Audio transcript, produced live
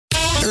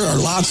There are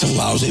lots of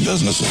lousy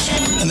businesses,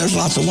 and there's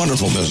lots of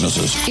wonderful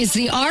businesses. It's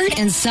the art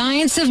and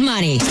science of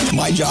money.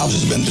 My job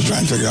has been to try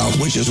and figure out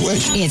which is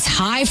which. It's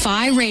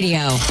Hi-Fi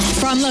Radio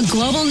from the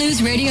Global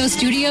News Radio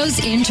studios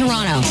in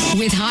Toronto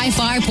with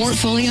Hi-Fi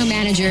portfolio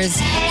managers.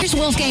 Here's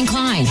Wolfgang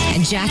Klein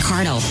and Jack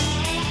Hartle.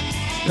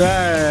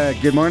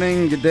 Good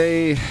morning, good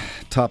day.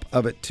 Top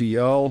of it to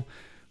y'all.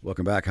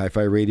 Welcome back,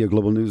 Hi-Fi Radio,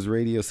 Global News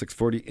Radio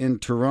 640 in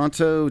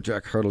Toronto.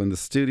 Jack Hartle in the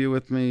studio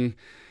with me.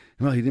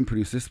 Well, he didn't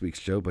produce this week's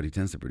show, but he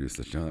tends to produce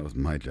the show. That was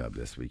my job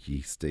this week.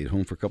 He stayed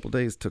home for a couple of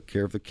days, took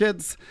care of the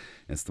kids.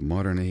 It's the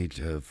modern age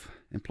of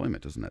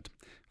employment, isn't it?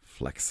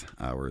 Flex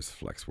hours,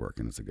 flex work,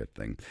 and it's a good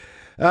thing.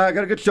 Got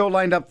a good show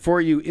lined up for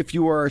you. If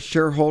you are a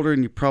shareholder,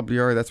 and you probably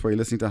are, that's why you're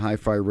listening to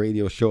Hi-Fi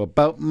Radio, show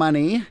about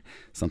money,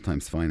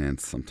 sometimes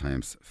finance,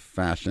 sometimes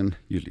fashion,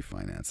 usually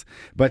finance.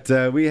 But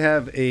we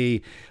have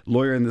a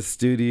lawyer in the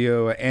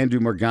studio, Andrew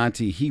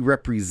Morganti. He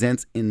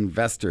represents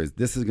investors.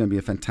 This is going to be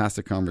a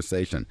fantastic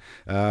conversation.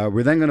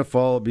 We're then going to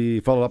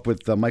follow up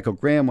with Michael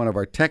Graham, one of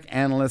our tech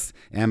analysts.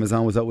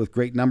 Amazon was out with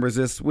great numbers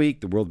this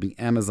week. The world being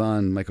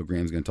Amazon. Michael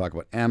Graham is going to talk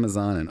about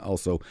Amazon and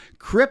also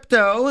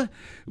crypto,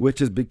 which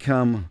has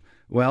become,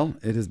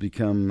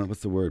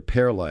 what's the word,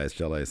 paralyzed,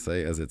 shall I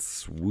say, as it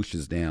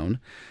swooshes down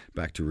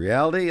back to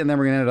reality. And then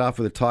we're going to end it off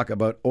with a talk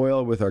about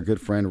oil with our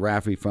good friend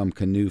Rafi from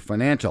Canoe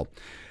Financial.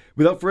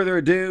 Without further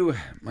ado,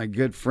 my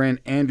good friend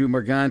Andrew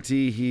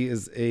Morganti. He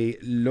is a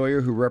lawyer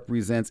who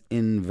represents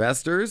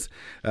investors.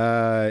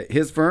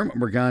 His firm,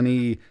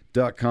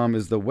 Morganti.com,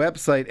 is the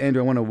website.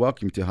 Andrew, I want to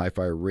welcome you to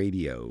Hi-Fi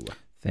Radio.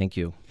 Thank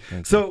you.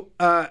 So,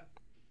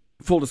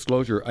 full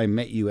disclosure, I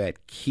met you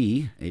at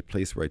Key, a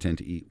place where I tend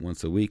to eat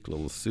once a week, a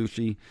little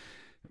sushi.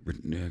 I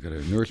got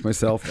to nourish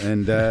myself.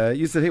 And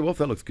you said, hey, Wolf,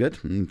 that looks good.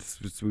 And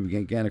so we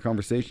began a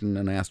conversation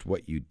and I asked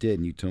what you did.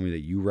 And you told me that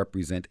you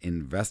represent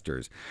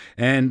investors.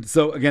 And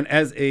so, again,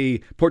 as a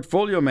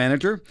portfolio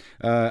manager,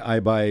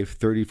 I buy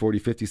 30, 40,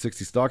 50,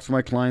 60 stocks for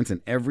my clients.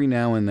 And every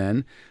now and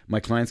then,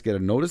 my clients get a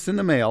notice in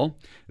the mail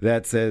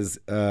that says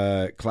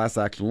class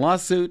action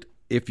lawsuit.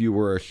 If you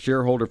were a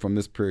shareholder from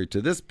this period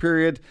to this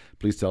period,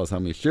 please tell us how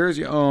many shares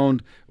you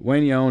owned,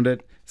 when you owned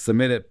it,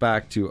 submit it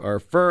back to our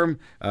firm,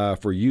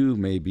 for you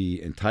may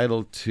be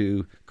entitled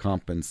to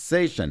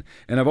compensation.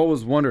 And I've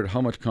always wondered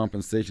how much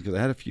compensation, because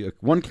I had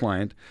one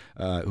client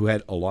who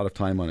had a lot of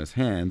time on his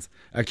hands,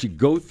 actually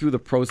go through the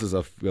process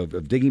of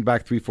digging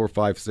back 3, 4,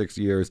 5, 6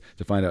 years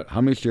to find out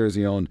how many shares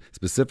he owned,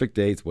 specific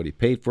dates, what he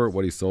paid for it,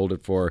 what he sold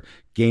it for,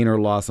 gain or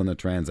loss on the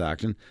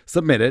transaction,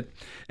 submit it,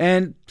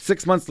 and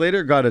 6 months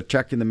later got a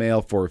check in the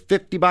mail for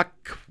 $50,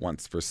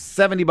 once for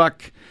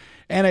 $70.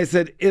 And I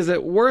said, is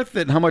it worth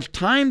it? How much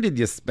time did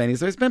you spend? He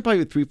said, I spent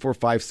probably 3, 4,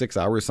 5, 6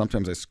 hours.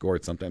 Sometimes I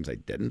scored, sometimes I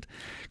didn't.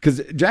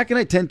 Because Jack and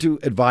I tend to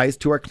advise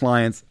to our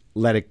clients,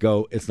 let it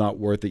go. It's not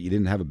worth it. You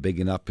didn't have a big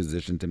enough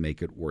position to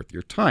make it worth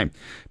your time.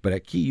 But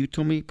at Key, you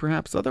told me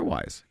perhaps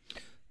otherwise.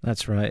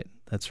 That's right.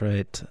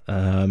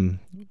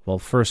 Well,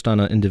 first on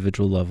an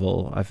individual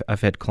level,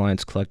 I've had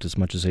clients collect as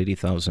much as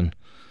 $80,000.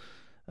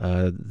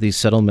 These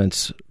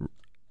settlements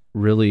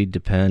really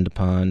depend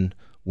upon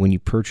when you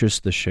purchase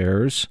the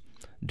shares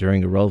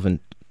during a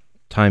relevant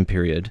time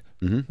period.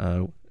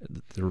 Mm-hmm.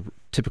 They're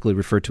typically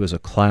referred to as a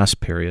class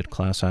period,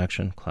 class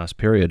action, class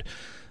period.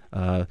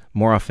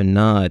 More often than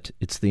not,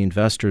 it's the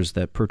investors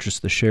that purchase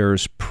the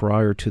shares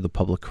prior to the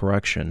public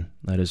correction,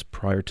 that is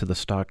prior to the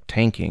stock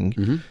tanking,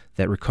 mm-hmm.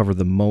 that recover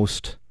the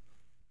most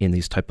in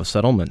these type of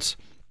settlements.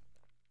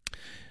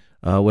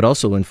 What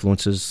also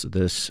influences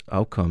this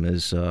outcome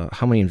is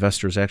how many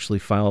investors actually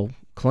file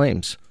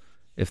claims.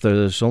 If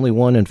there's only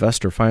one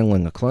investor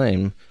filing a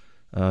claim,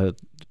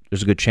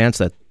 there's a good chance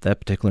that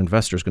that particular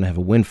investor is going to have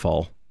a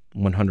windfall,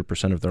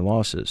 100% of their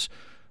losses.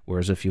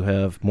 Whereas if you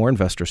have more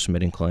investors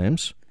submitting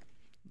claims,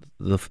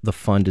 the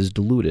fund is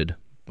diluted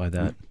by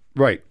that.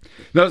 Right.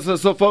 No,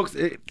 so folks,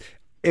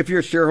 if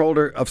you're a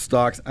shareholder of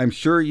stocks, I'm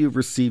sure you've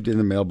received in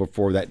the mail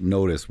before that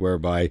notice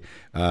whereby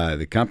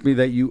the company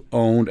that you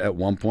owned at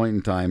one point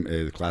in time,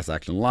 the class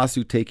action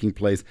lawsuit taking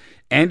place,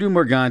 Andrew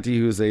Morganti,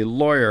 who's a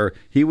lawyer,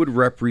 he would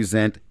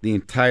represent the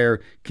entire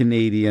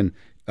Canadian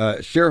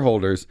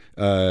shareholders,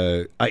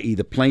 i.e.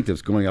 the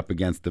plaintiffs going up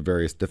against the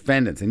various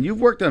defendants. And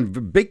you've worked on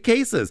big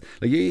cases.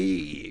 Like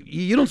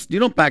you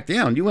don't back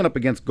down. You went up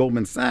against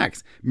Goldman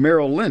Sachs,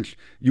 Merrill Lynch.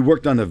 You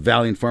worked on the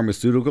Valiant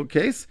Pharmaceutical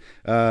case,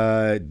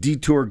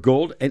 Detour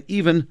Gold, and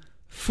even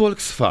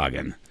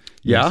Volkswagen.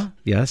 Yeah?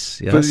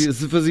 Yes.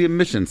 For the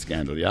emission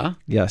scandal, yeah?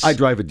 Yes. I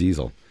drive a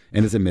diesel,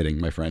 and it's emitting,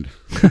 my friend.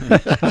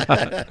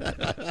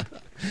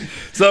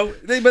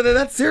 But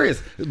that's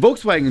serious.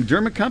 Volkswagen,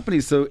 German company,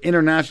 so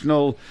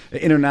international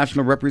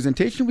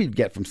representation we'd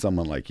get from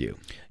someone like you.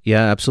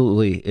 Yeah,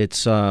 absolutely.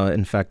 It's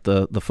in fact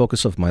the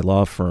focus of my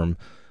law firm.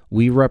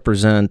 We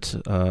represent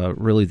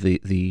really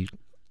the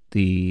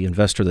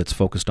investor that's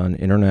focused on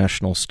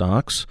international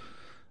stocks.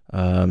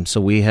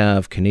 So we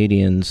have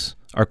Canadians.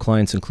 Our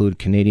clients include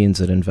Canadians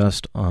that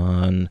invest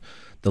on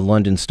the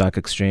London Stock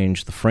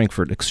Exchange, the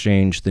Frankfurt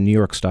Exchange, the New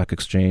York Stock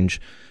Exchange,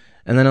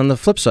 and then on the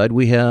flip side,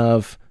 we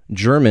have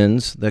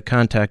Germans that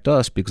contact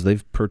us because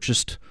they've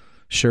purchased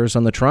shares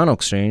on the Toronto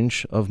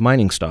Exchange of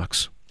mining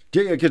stocks.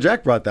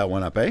 Jack brought that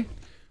one up, eh?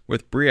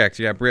 With Bre-X,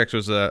 yeah, Bre-X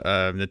was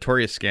a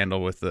notorious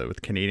scandal with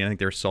Canadian. I think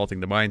they were salting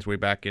the mines way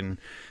back in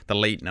the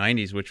late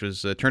 90s, which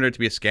was turned out to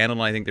be a scandal,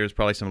 and I think there was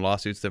probably some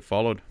lawsuits that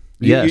followed.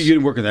 Yes. You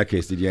didn't work in that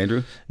case, did you,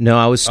 Andrew? No,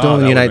 I was still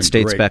in the United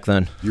States back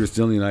then. You were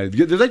still in the United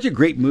States. There's actually a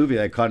great movie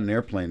I caught on an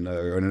airplane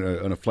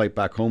on a flight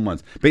back home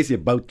once, basically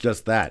about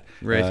just that.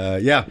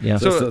 Right. Yeah.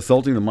 So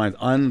assaulting the mines,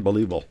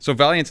 unbelievable. So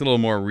Valiant's a little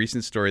more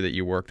recent story that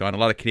you worked on. A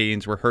lot of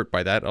Canadians were hurt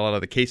by that. A lot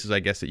of the cases, I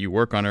guess, that you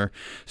work on are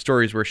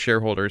stories where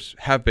shareholders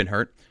have been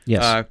hurt.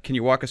 Yes. Can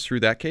you walk us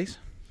through that case?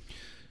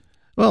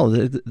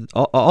 Well,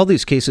 all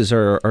these cases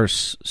are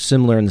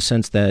similar in the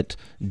sense that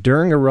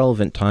during a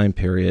relevant time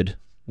period,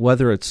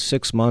 whether it's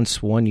 6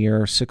 months, 1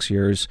 year, 6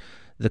 years,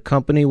 the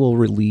company will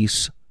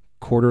release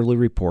quarterly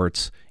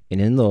reports, and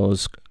in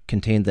those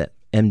contain the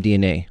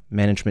MD&A,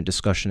 Management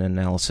Discussion and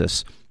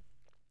Analysis.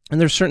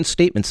 And there's certain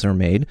statements that are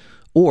made,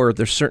 or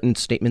there's certain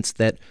statements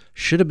that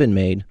should have been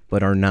made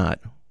but are not.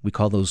 We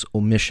call those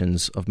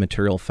omissions of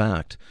material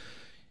fact.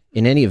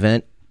 In any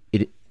event,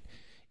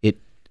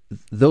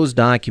 those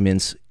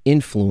documents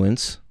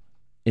influence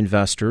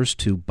investors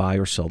to buy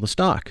or sell the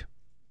stock.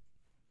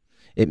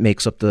 It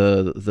makes up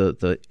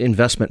the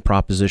investment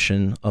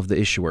proposition of the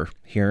issuer,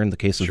 here in the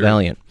case of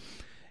Valiant.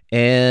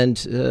 And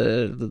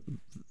the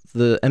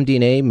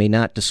MD&A may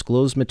not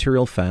disclose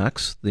material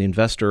facts. The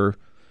investor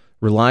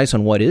relies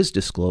on what is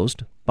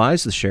disclosed,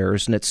 buys the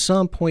shares, and at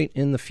some point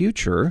in the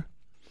future,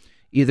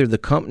 either the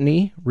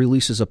company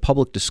releases a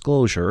public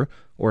disclosure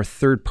or a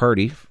third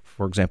party,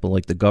 for example,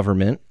 like the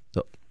government,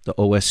 the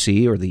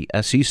OSC or the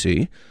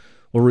SEC,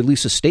 will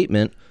release a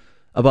statement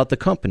about the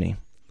company.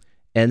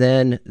 And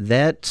then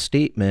that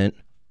statement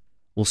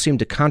will seem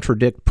to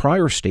contradict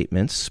prior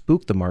statements,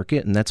 spook the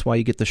market, and that's why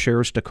you get the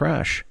shares to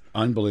crash.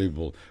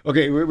 Unbelievable.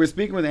 Okay, we're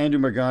speaking with Andrew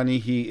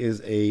Morganti. He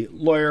is a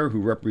lawyer who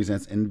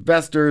represents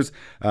investors.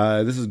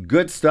 This is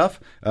good stuff.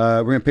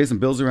 We're going to pay some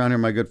bills around here,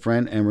 my good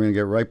friend, and we're going to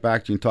get right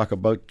back to you and talk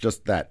about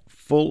just that.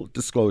 Full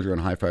disclosure on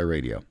Hi-Fi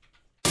Radio.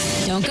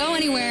 Don't go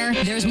anywhere.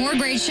 There's more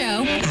great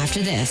show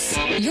after this.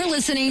 You're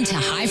listening to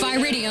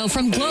Hi-Fi Radio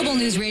from Global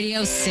News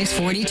Radio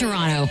 640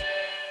 Toronto.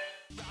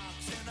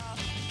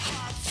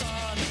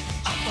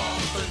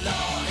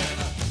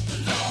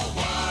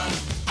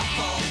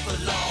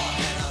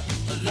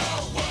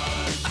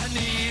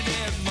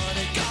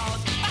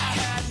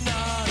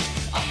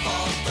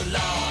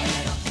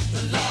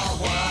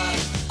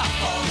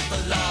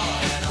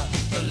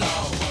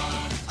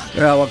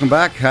 Welcome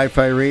back.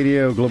 Hi-Fi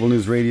Radio, Global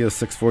News Radio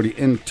 640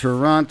 in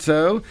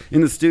Toronto. In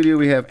the studio,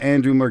 we have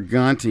Andrew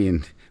Morganti,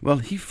 and, well,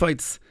 he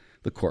fights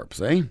the corpse,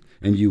 eh?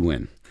 And you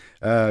win.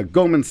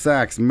 Goldman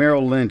Sachs,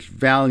 Merrill Lynch,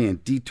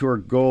 Valiant, Detour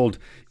Gold,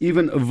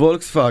 even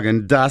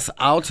Volkswagen, Das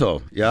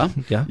Auto. Yeah?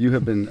 Yeah. You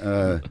have been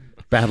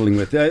battling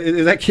with.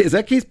 Is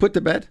that case put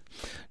to bed?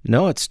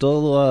 No, it's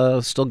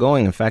still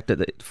going. In fact,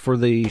 for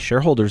the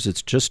shareholders,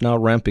 it's just now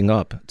ramping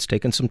up. It's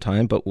taken some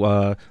time, but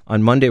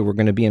on Monday, we're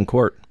going to be in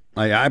court.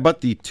 I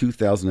bought the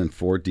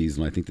 2004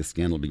 diesel. I think the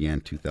scandal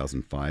began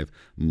 2005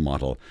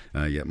 model.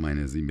 Yeah, mine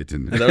is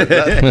emitting.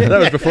 That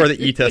was before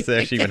the e-test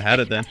actually even had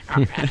it then.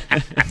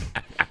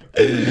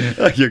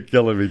 You're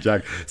killing me,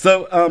 Jack.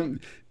 So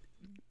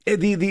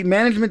the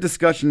management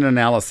discussion and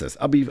analysis,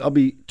 I'll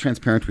be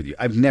transparent with you.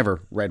 I've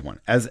never read one.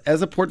 As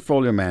a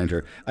portfolio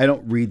manager, I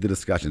don't read the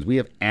discussions. We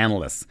have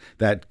analysts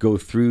that go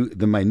through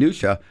the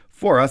minutia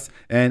for us,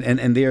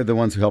 and they are the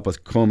ones who help us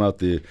comb out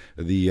the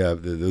material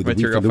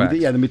facts.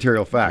 The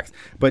material facts.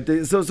 But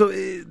so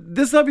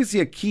this is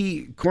obviously a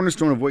key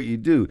cornerstone of what you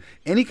do.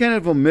 Any kind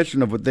of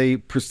omission of what they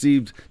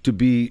perceived to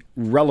be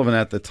relevant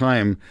at the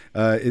time,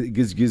 it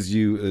gives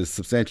you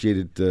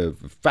substantiated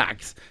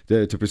facts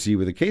to proceed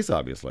with the case,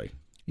 obviously.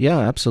 Yeah,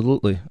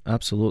 absolutely.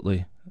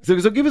 So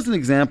give us an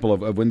example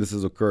of when this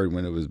has occurred,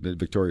 when it was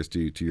victorious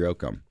to your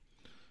outcome.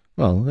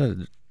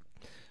 Well,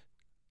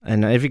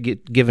 and every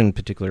given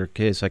particular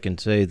case, I can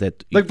say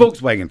that... Like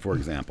Volkswagen, for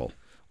example.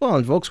 Well,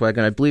 in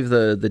Volkswagen, I believe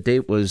the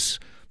date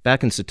was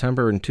back in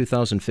September in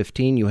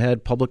 2015. You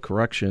had public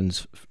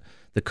corrections.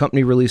 The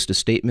company released a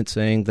statement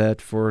saying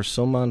that for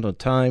some amount of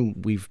time,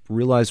 we've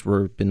realized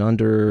we've been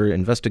under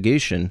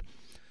investigation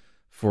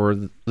for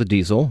the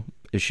diesel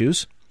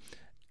issues.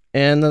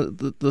 And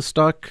the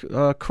stock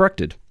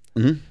corrected.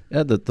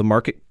 Mm-hmm. The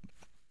market,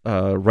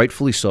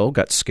 rightfully so,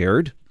 got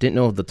scared, didn't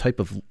know the type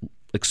of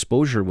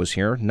exposure was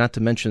here, not to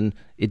mention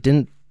it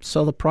didn't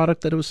sell the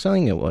product that it was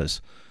saying it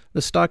was.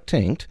 The stock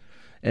tanked,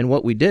 and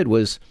what we did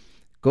was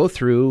go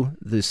through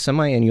the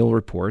semi-annual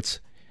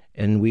reports,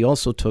 and we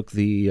also took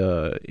the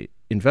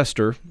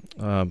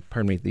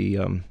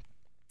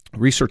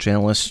research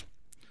analyst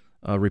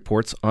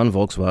reports on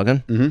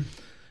Volkswagen, mm-hmm.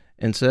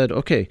 and said,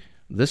 okay,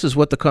 this is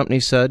what the company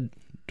said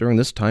during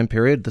this time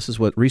period, this is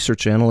what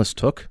research analysts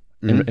took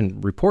mm-hmm.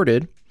 and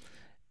reported,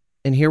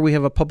 and here we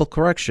have a public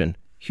correction.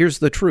 Here's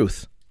the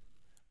truth.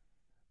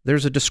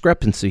 There's a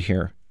discrepancy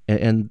here,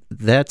 And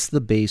that's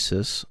the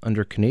basis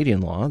under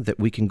Canadian law that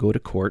we can go to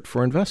court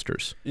for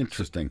investors.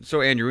 Interesting.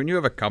 So, Andrew, when you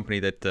have a company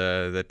that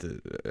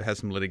has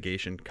some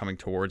litigation coming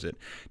towards it,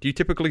 do you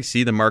typically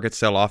see the market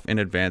sell off in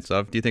advance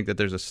of? Do you think that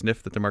there's a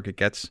sniff that the market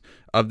gets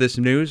of this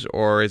news,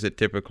 or is it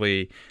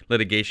typically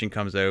litigation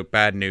comes out,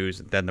 bad news,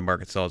 then the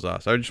market sells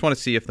off? So I just want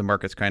to see if the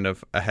market's kind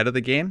of ahead of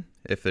the game,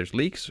 if there's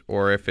leaks,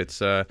 or if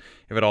it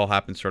all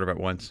happens sort of at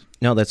once.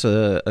 No, that's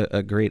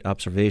a great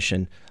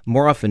observation.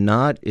 More often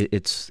not,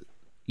 it's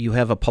you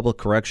have a public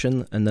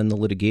correction and then the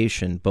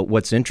litigation. But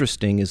what's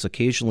interesting is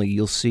occasionally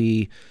you'll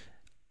see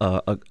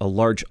a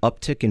large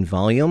uptick in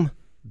volume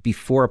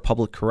before a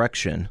public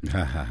correction,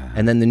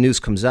 and then the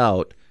news comes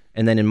out.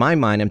 And then in my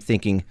mind, I'm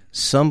thinking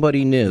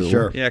somebody knew.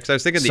 Sure. Yeah, because I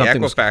was thinking the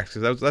Equifax,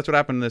 because that's what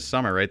happened this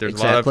summer, right? There's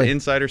a lot of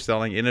insider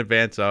selling in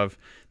advance of.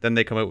 Then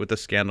they come out with the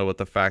scandal with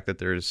the fact that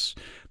there's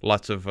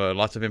lots of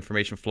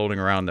information floating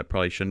around that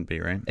probably shouldn't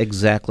be, right?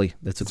 Exactly.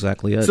 That's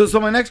exactly it. So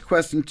my next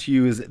question to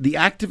you is: the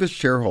activist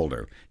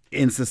shareholder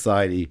in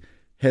society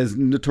has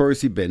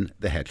notoriously been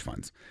the hedge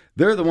funds.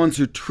 They're the ones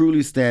who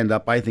truly stand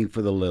up, I think,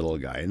 for the little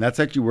guy. And that's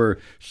actually where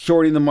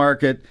shorting the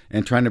market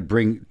and trying to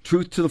bring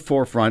truth to the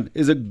forefront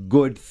is a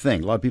good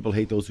thing. A lot of people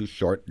hate those who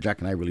short. Jack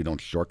and I really don't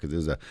short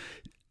because there's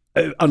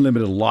a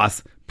unlimited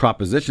loss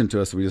proposition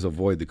to us, so we just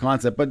avoid the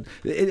concept. But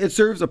it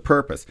serves a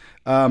purpose.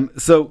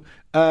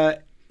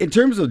 In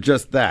terms of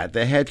just that,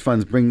 the hedge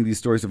funds bringing these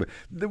stories over,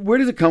 where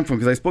does it come from?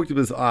 Because I spoke to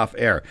this off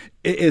air.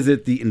 Is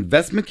it the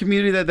investment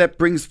community that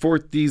brings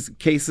forth these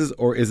cases,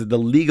 or is it the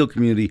legal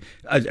community,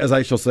 as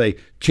I shall say,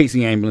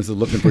 chasing ambulances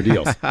looking for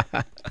deals?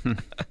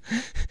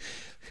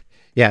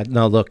 Yeah,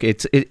 no, look,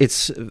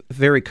 it's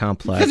very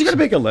complex. Because you got to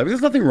make a living.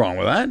 There's nothing wrong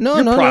with that.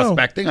 No.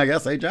 Prospecting, I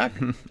guess, Jack?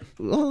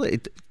 Well,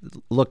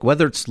 look,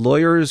 whether it's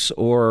lawyers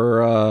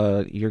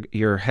or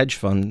your hedge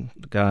fund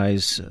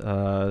guys,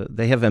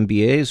 they have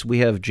MBAs, we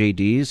have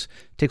JDs.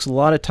 It takes a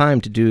lot of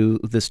time to do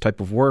this type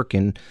of work,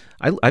 and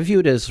I view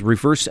it as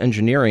reverse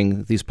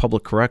engineering these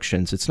public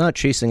corrections. It's not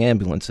chasing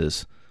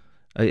ambulances.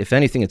 If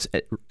anything, it's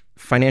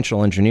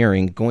financial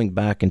engineering, going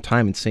back in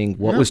time and seeing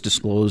what was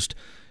disclosed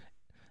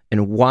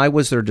and why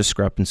was there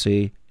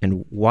discrepancy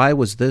and why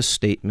was this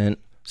statement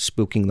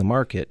spooking the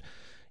market.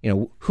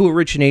 Who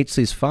originates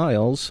these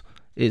files?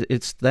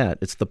 It's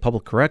the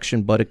public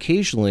correction, but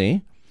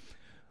occasionally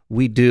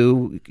we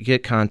do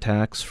get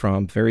contacts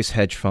from various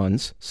hedge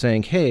funds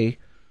saying, hey,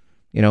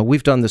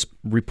 we've done this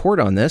report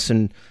on this,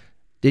 and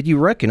did you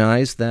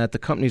recognize that the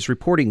company's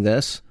reporting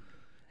this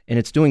and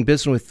it's doing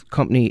business with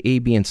company A,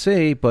 B, and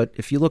C, but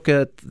if you look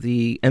at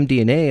the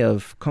MD&A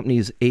of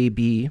companies A,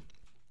 B,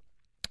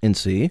 and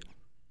C,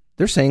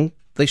 they're saying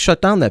they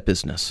shut down that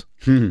business.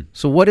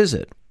 So what is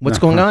it? What's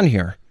going on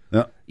here?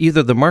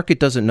 Either the market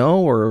doesn't know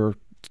or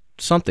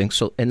something.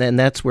 So, and then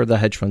that's where the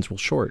hedge funds will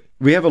short.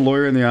 We have a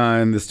lawyer in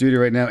the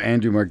studio right now,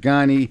 Andrew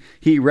Morgani.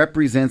 He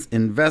represents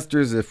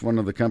investors if one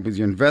of the companies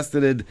you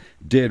invested in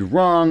did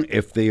wrong,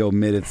 if they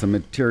omitted some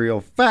material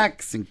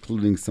facts,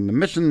 including some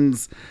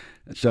omissions,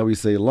 shall we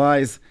say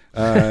lies.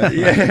 He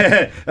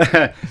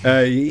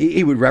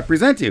would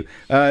represent you.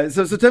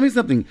 So tell me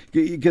something,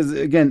 because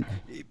again,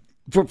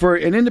 For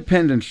an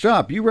independent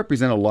shop, you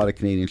represent a lot of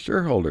Canadian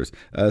shareholders.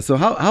 So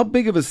how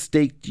big of a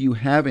stake do you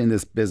have in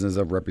this business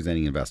of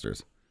representing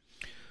investors?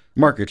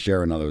 Market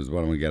share, in other words,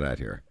 what do we get at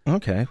here?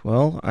 Okay,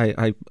 well,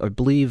 I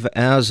believe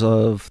as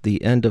of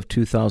the end of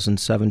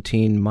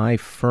 2017, my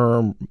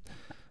firm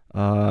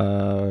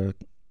had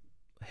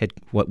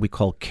what we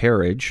call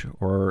carriage,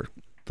 or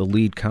the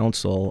lead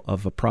counsel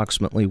of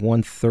approximately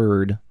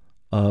 1/3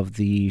 of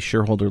the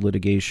shareholder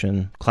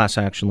litigation, class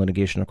action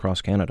litigation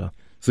across Canada.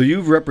 So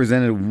you've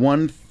represented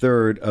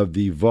 1/3 of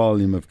the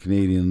volume of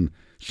Canadian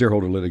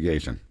shareholder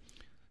litigation.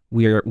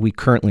 We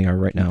currently are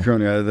right now.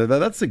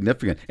 That's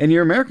significant. And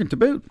you're American to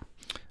boot.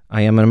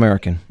 I am an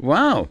American.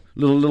 Wow.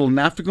 Little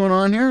NAFTA going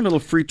on here, a little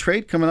free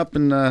trade coming up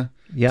and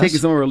taking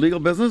some of our legal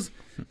business.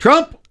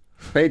 Trump,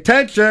 pay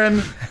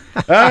attention.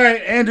 All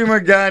right, Andrew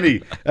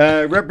Morgani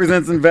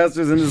represents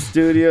investors in the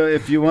studio.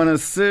 If you want to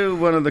sue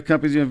one of the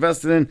companies you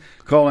invested in,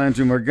 call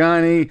Andrew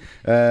Morgani.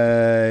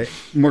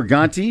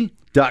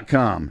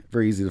 Morganti.com.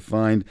 Very easy to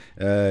find.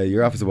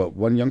 Your office is what,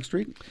 1 Yonge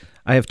Street?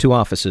 I have 2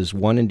 offices,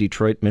 one in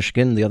Detroit,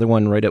 Michigan, the other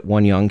one right at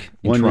 1 Yonge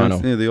in Toronto.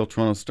 Near the old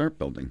Toronto Star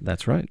building.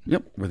 That's right.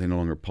 Yep, where they no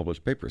longer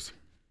publish papers,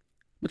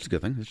 which is a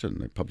good thing. They shouldn't.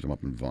 They publish them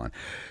up in Vaughan.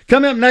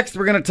 Coming up next,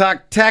 we're going to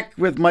talk tech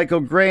with Michael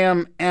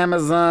Graham,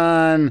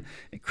 Amazon,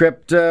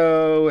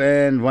 crypto,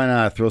 and why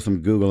not throw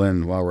some Google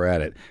in while we're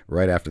at it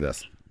right after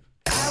this.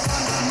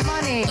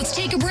 Money. Let's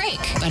take a break.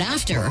 But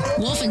after,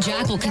 Wolf and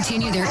Jack will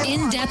continue their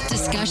in-depth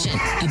discussion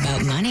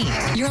about money.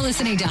 You're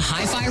listening to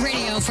Hi-Fi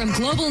Radio from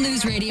Global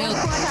News Radio,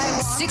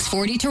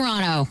 640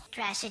 Toronto.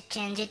 Trash it,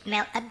 change it,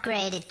 melt,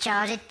 upgrade it,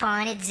 charge it,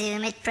 point it,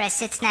 zoom it,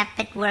 press it, snap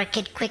it, work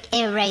it, quick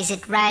erase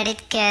it, write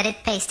it, cut it,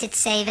 paste it,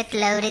 save it,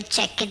 load it,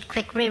 check it,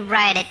 quick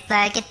rewrite it,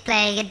 plug it,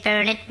 play it,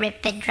 burn it,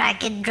 rip it,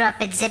 drag it,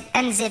 drop it, zip,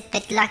 unzip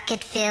it, lock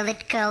it, fill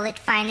it, call it,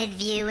 find it,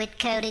 view it,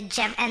 code it,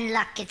 jump and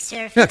lock it,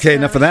 surf it. Okay,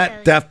 enough of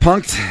that. Daft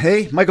Punked.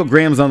 Hey, Michael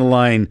Graham's on the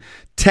line.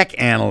 tech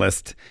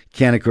analyst,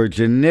 Canaccord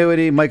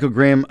Genuity. Michael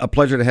Graham, a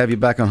pleasure to have you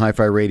back on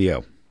Hi-Fi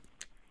Radio.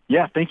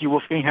 Yeah, thank you,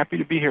 Wolfgang. Happy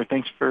to be here.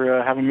 Thanks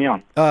for having me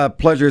on.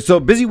 Pleasure. So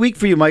busy week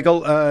for you,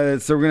 Michael.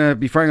 So we're going to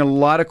be firing a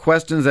lot of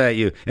questions at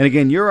you. And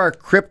again, you're our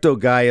crypto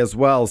guy as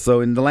well. So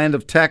in the land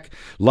of tech,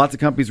 lots of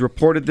companies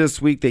reported this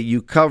week that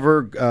you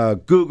cover,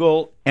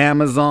 Google,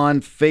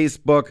 Amazon,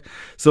 Facebook.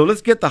 So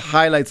let's get the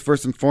highlights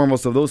first and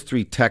foremost of those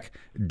three tech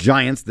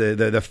giants,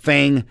 the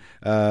FANG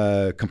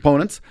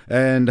components,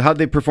 and how'd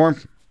they perform?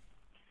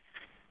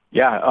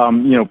 Yeah,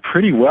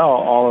 pretty well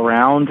all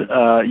around.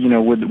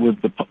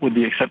 With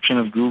the exception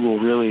of Google,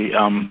 really.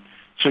 The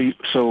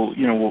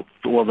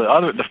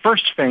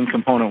first FANG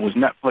component was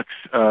Netflix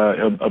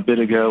a bit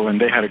ago,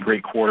 and they had a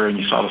great quarter, and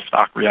you saw the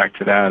stock react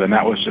to that, and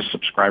that was just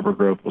subscriber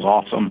growth was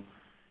awesome.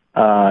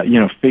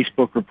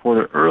 Facebook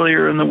reported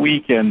earlier in the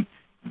week, and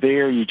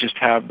there you just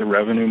have the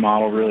revenue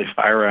model really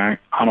firing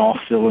on all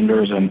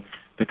cylinders, and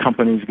the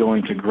company's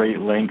going to great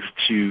lengths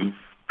to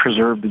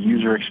preserve the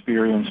user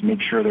experience, make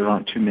sure there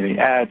aren't too many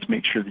ads,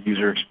 make sure the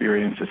user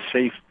experience is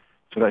safe.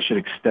 So that should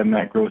extend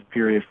that growth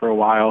period for a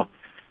while.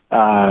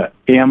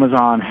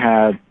 Amazon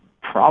had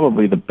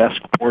probably the best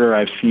quarter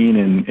I've seen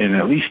in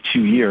at least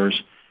 2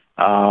 years.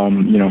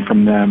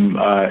 From them,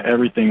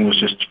 everything was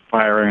just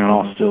firing on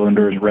all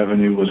cylinders.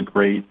 Revenue was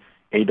great.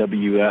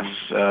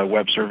 AWS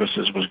Web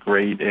Services was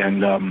great.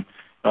 And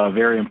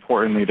very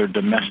importantly, their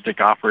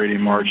domestic operating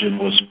margin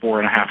was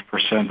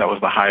 4.5%. That was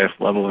the highest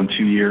level in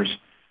 2 years.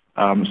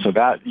 So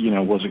that,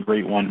 was a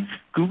great one.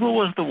 Google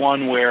was the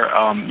one where,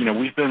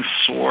 we've been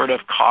sort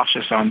of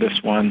cautious on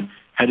this one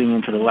heading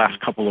into the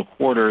last couple of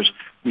quarters.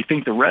 We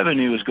think the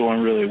revenue is going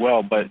really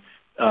well, but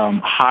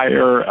the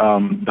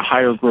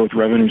higher growth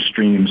revenue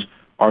streams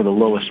are the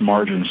lowest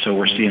margins. So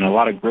we're seeing a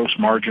lot of gross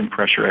margin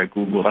pressure at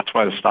Google. That's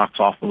why the stock's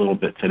off a little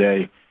bit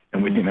today,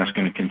 and we think that's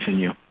going to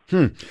continue.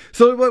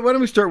 So why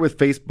don't we start with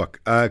Facebook?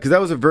 Because that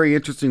was a very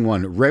interesting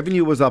one.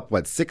 Revenue was up,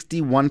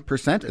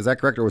 61%? Is that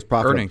correct, or was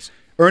profit?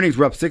 Earnings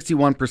were up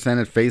 61%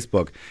 at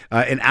Facebook.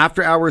 And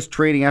after-hours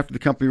trading after the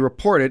company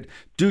reported,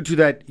 due to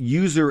that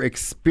user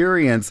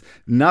experience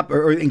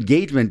or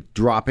engagement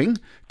dropping,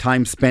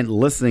 time spent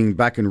listening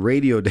back in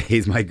radio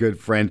days, my good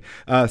friend,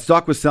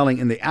 stock was selling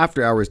in the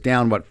after-hours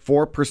down,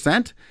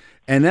 4%?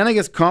 And then I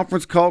guess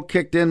conference call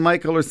kicked in,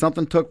 Michael, or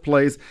something took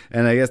place,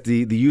 and I guess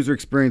the user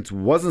experience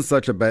wasn't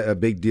such a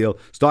big deal.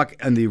 Stock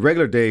on the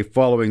regular day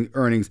following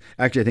earnings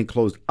actually, I think,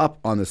 closed up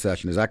on the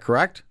session. Is that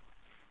correct?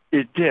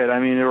 It did. I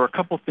mean, there were a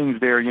couple things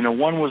there.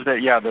 One was that,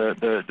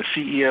 the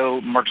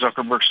CEO, Mark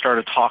Zuckerberg,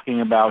 started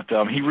talking about,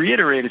 he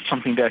reiterated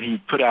something that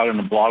he put out in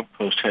a blog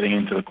post heading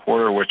into the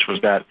quarter, which was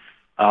that,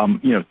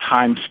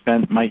 time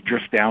spent might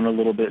drift down a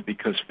little bit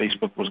because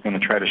Facebook was going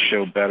to try to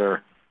show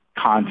better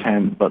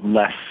content, but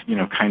less,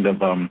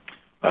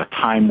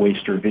 time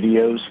waster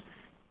videos.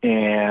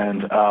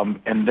 And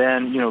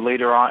then,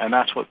 later on, and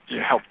that's what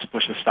helped to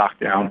push the stock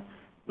down.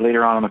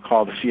 Later on in the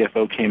call, the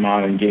CFO came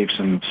on and gave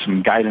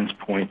some guidance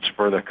points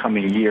for the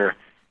coming year.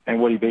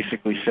 And what he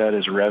basically said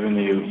is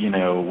revenue,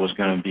 was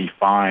going to be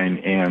fine.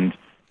 And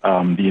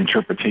the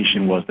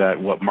interpretation was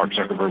that what Mark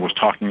Zuckerberg was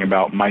talking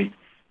about might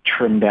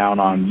trim down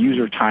on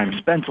user time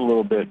spent a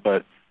little bit,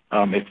 but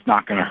it's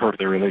not going to hurt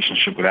their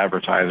relationship with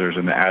advertisers,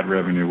 and the ad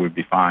revenue would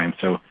be fine.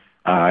 So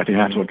I think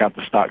that's what got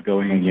the stock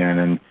going again,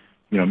 and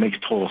it makes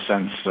total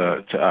sense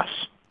to us.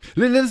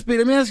 Let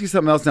me ask you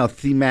something else now,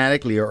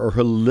 thematically or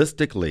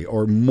holistically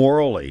or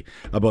morally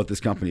about this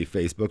company,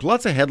 Facebook.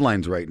 Lots of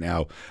headlines right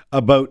now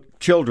about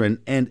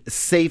children and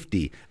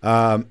safety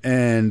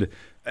and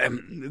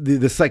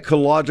the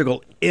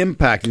psychological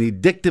impact and the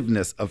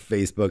addictiveness of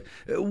Facebook.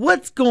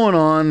 What's going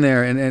on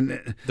there?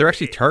 And they're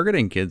actually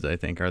targeting kids, I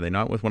think, are they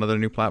not, with one of their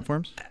new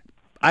platforms?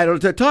 I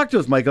don't know. Talk to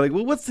us, Michael.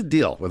 What's the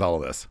deal with all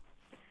of this?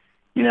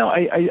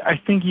 I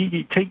think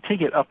you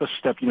take it up a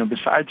step.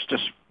 Besides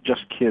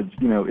just kids,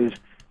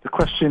 the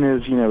question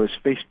is, is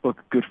Facebook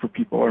good for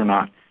people or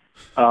not?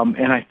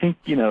 And I think,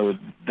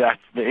 that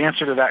the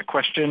answer to that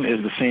question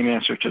is the same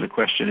answer to the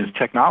question, is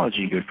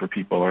technology good for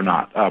people or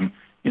not?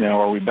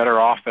 Are we better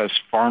off as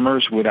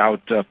farmers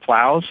without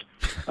plows?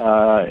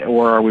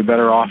 Or are we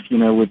better off,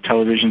 with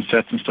television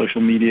sets and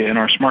social media in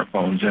our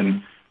smartphones?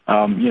 And,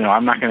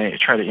 I'm not going to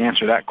try to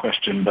answer that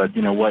question, but,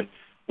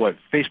 what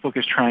Facebook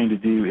is trying to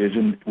do is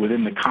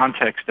within the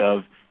context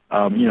of,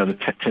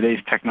 today's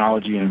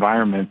technology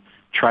environment,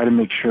 try to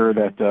make sure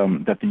that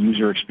the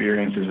user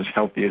experience is as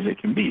healthy as it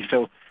can be.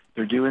 So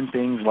they're doing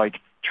things like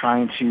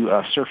trying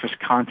to surface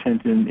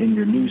content in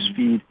your news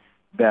feed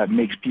that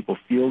makes people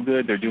feel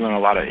good. They're doing a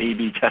lot of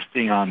A/B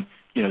testing on,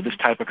 this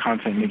type of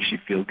content makes you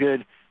feel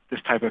good. This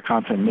type of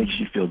content makes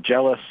you feel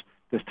jealous.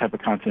 This type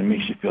of content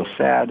makes you feel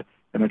sad.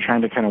 And they're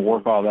trying to kind of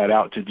work all that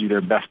out to do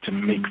their best to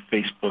make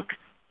Facebook,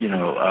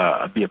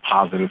 be a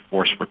positive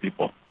force for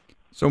people.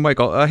 So,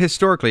 Michael,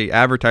 historically,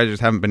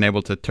 advertisers haven't been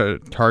able to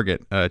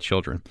target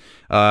children.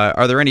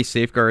 Are there any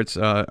safeguards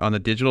on the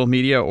digital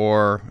media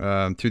or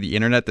through the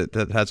internet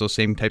that has those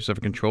same types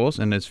of controls?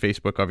 And is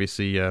Facebook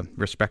obviously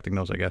respecting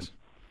those, I guess?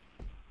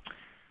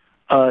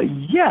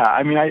 Yeah,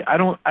 I mean,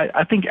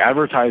 I think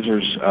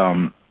advertisers,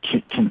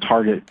 can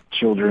target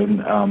children,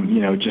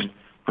 just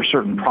for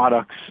certain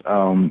products.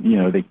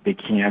 They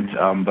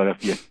can't. But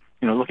if you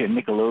look at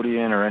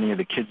Nickelodeon or any of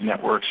the kids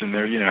networks, and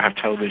they're have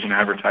television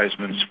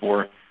advertisements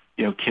for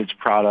kids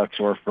products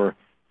or for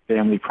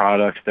family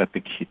products that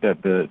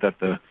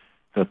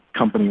the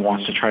company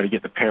wants to try to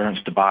get the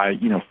parents to buy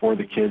for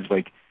the kids,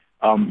 and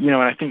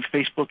I think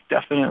Facebook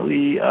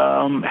definitely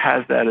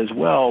has that as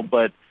well.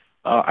 But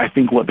I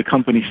think what the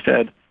company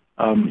said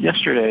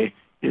yesterday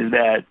is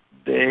that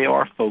they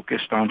are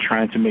focused on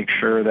trying to make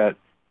sure that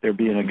they're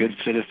being a good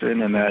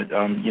citizen, and that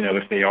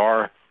if they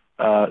are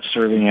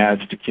serving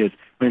ads to kids.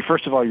 I mean,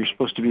 first of all, you're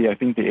supposed to be, I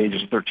think the age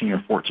is 13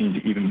 or 14 to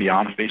even be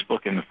on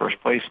Facebook in the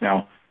first place.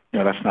 Now,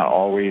 that's not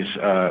always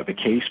the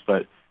case,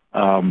 but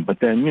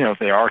then, if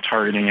they are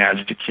targeting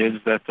ads to kids,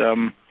 that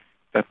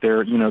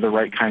they're, the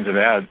right kinds of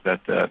ads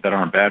that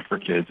aren't bad for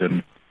kids. And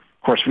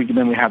of course, we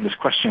have this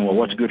question, well,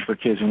 what's good for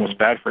kids and what's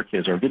bad for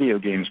kids? Are video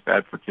games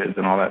bad for kids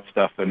and all that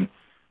stuff? And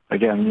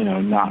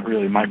again, not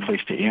really my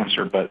place to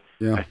answer, but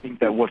I think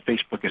that what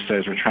Facebook has said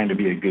is we're trying to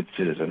be a good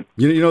citizen.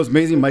 It's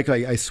amazing, Mike.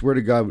 I swear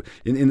to God,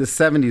 in the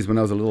 70s when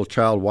I was a little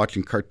child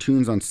watching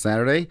cartoons on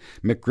Saturday,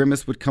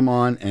 McGrimace would come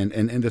on, and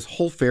this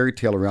whole fairy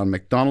tale around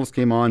McDonald's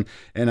came on,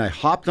 and I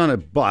hopped on a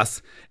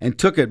bus and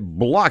took it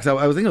blocks.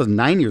 I was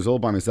 9 years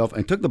old by myself,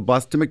 and took the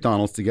bus to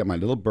McDonald's to get my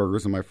little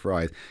burgers and my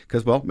fries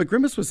because, well,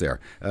 McGrimace was there.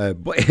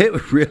 But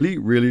it really,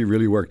 really,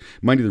 really worked.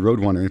 Mind you, the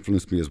Roadrunner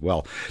influenced me as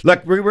well.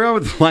 Look, we're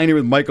on the line here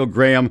with Michael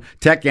Graham,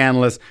 tech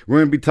analyst. We're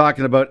going to be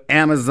talking about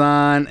Amazon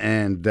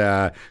and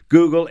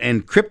Google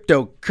and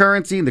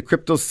cryptocurrency, the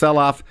crypto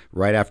sell-off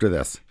right after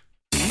this.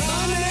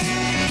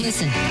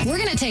 Listen, we're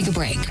going to take a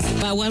break,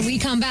 but when we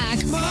come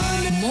back,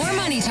 more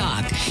money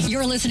talk.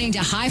 You're listening to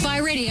Hi-Fi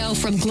Radio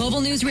from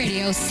Global News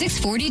Radio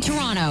 640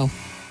 Toronto.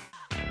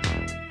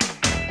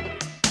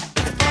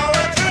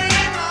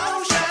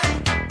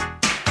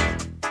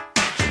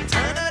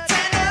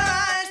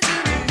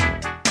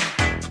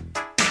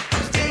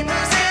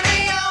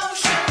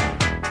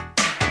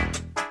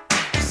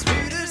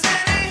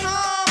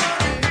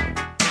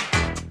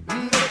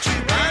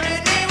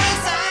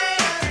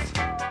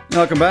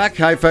 Welcome back,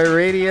 Hi-Fi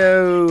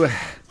Radio.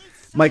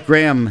 Mike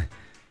Graham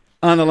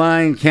on the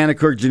line,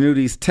 Canaccord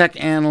Genuity's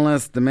tech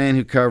analyst, the man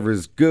who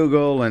covers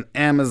Google and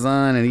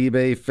Amazon and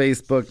eBay,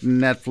 Facebook,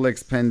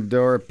 Netflix,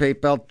 Pandora,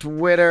 PayPal,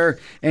 Twitter,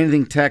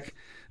 anything tech.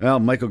 Well,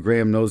 Michael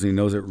Graham knows, and he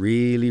knows it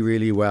really,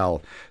 really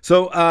well.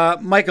 So,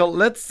 Michael,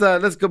 let's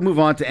go move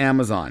on to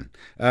Amazon.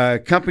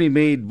 Company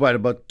made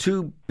about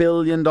 $2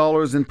 billion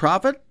in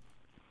profit.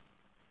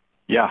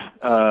 Yeah,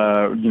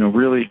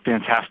 really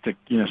fantastic,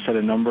 set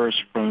of numbers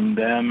from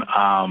them.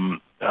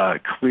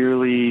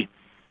 Clearly,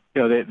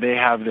 they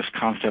have this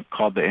concept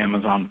called the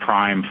Amazon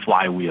Prime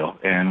flywheel,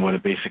 and what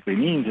it basically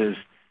means is,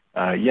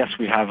 yes,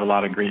 we have a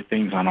lot of great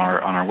things on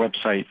our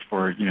website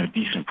for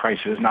decent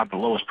prices, not the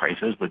lowest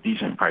prices, but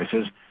decent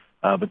prices.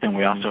 But then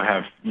we also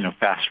have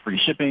fast free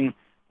shipping,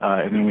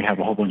 and then we have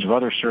a whole bunch of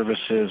other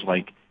services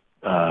like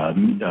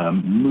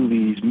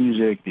movies,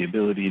 music, the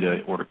ability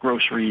to order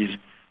groceries.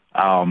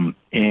 And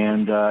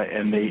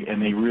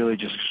they really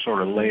just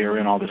sort of layer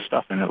in all this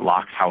stuff, and it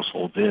locks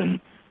households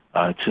in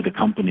to the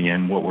company.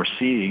 And what we're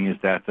seeing is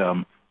that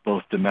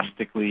both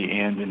domestically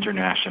and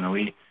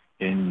internationally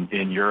in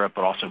Europe,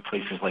 but also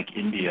places like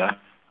India,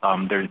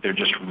 they're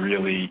just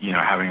really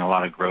having a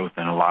lot of growth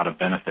and a lot of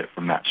benefit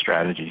from that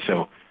strategy.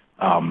 So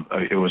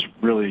it was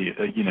really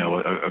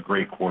a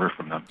great quarter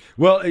from them.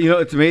 Well,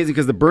 it's amazing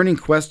because the burning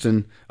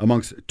question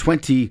amongst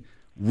 20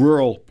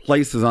 rural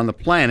places on the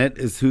planet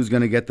is who's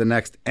going to get the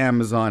next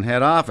Amazon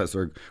head office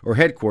or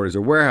headquarters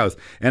or warehouse.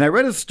 And I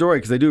read a story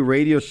because I do a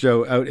radio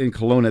show out in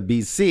Kelowna,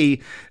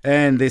 BC,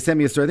 and they sent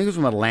me a story. I think it was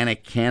from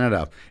Atlantic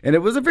Canada. And it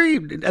was a very,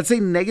 I'd say,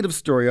 negative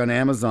story on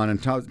Amazon in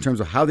terms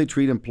of how they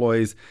treat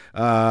employees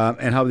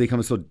and how they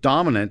become so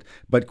dominant,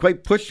 but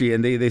quite pushy.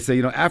 And they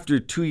say, after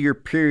a 2-year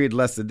period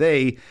less a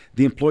day,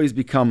 the employees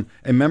become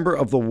a member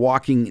of the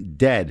Walking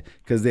Dead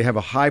because they have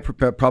a high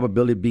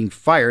probability of being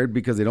fired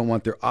because they don't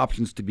want their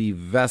options to be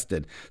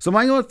vested. So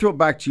I'm going to throw it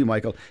back to you,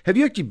 Michael. Have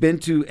you actually been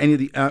to any of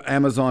the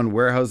Amazon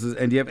warehouses,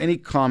 and do you have any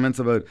comments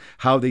about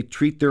how they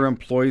treat their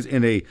employees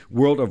in a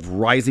world of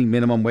rising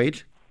minimum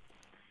wage?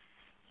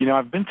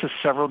 I've been to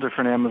several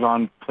different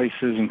Amazon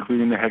places,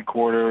 including the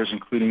headquarters,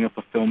 including a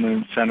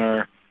fulfillment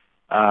center.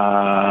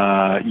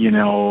 I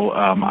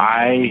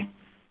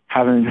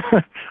haven't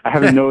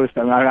noticed.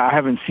 I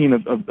haven't seen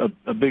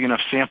a big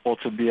enough sample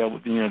to be able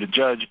to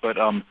judge, but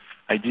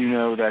I do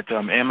know that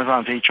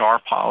Amazon's HR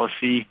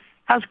policy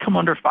has come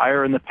under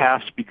fire in the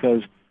past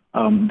because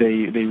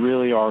they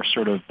really are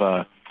sort of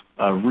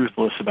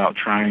ruthless about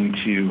trying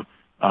to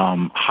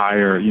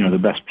hire the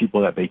best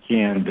people that they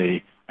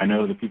can. I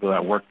know the people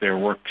that work there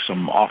work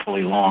some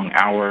awfully long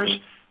hours.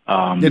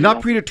 They're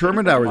not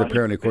predetermined hours,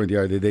 apparently, according to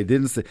the RD. They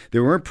didn't say they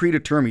weren't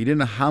predetermined. You didn't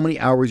know how many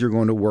hours you're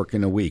going to work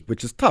in a week,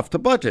 which is tough to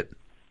budget.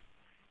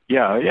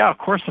 Yeah, of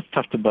course it's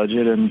tough to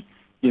budget, and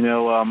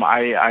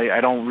I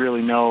don't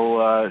really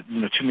know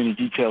too many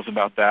details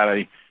about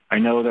that. I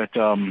know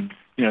that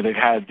they've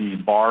had the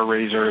bar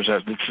raisers.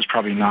 This is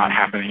probably not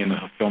happening in the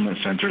fulfillment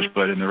centers,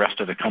 but in the rest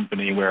of the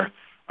company where,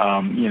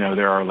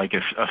 there are like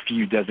a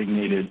few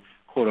designated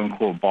quote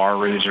unquote bar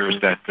raisers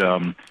that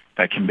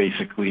can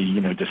basically,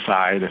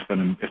 decide if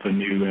a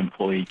new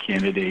employee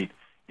candidate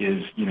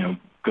is,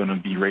 going to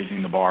be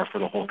raising the bar for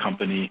the whole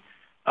company.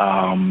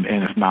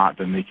 And if not,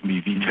 then they can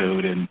be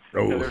vetoed. And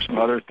there's some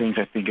other things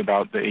I think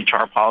about the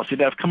HR policy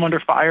that have come under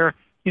fire,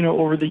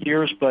 over the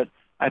years. But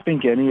I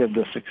think any of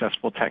the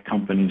successful tech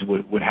companies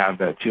would have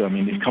that too. I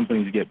mean, these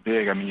companies get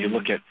big. I mean, you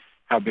look at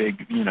how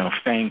big,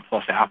 FANG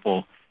plus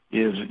Apple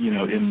is,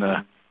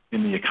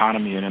 in the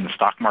economy and in the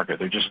stock market.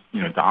 They're just,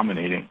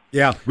 dominating.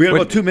 Yeah, we have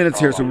about 2 minutes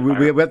here, so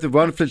we have to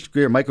run finish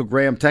clear. Michael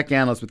Graham, tech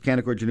analyst with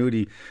Canaccord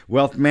Genuity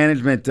Wealth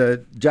Management.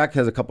 Jack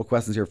has a couple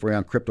questions here for you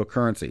on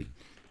cryptocurrency.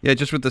 Yeah,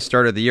 just with the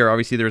start of the year,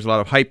 obviously there was a lot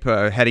of hype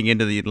heading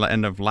into the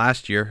end of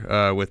last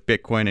year with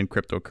Bitcoin and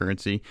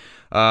cryptocurrency.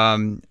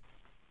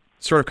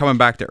 Sort of coming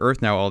back to earth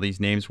now, all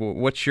these names.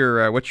 What's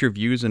your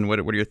views and what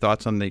are your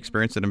thoughts on the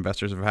experience that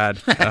investors have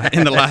had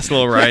in the last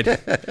little ride?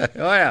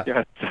 Oh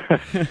yeah,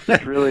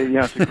 it's really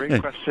it's a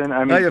great question.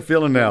 I mean, how you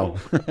feeling now?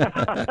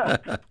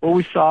 What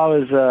we saw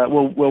is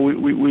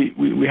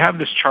we have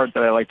this chart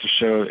that I like to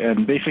show,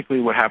 and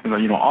basically what happened,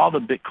 all the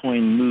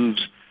Bitcoin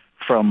moves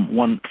from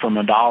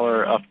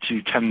 $1 up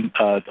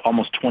to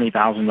almost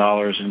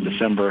 $20,000 in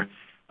December.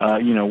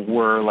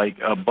 Were like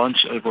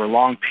were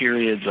long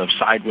periods of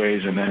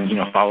sideways, and then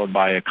followed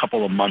by a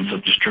couple of months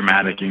of just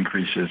dramatic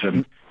increases,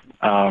 and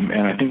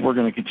I think we're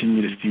going to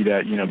continue to see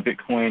that.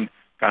 Bitcoin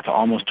got to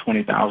almost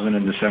 20,000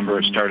 in December.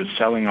 It started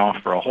selling off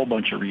for a whole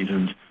bunch of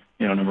reasons.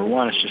 Number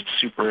one, it's just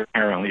super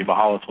inherently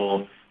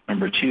volatile.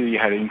 Number two, you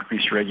had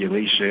increased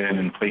regulation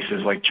in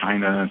places like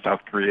China and South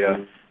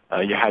Korea.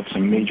 You had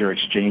some major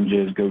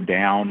exchanges go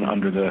down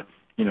under the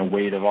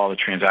weight of all the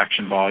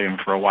transaction volume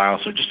for a while.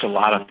 So just a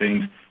lot of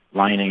things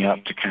lining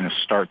up to kind of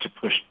start to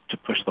push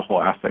the whole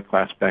asset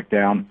class back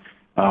down.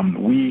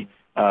 We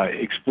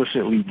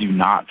explicitly do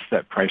not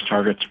set price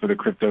targets for the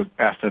crypto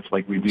assets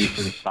like we do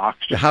for the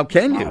stocks. How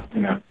can you?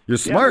 You're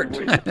smart.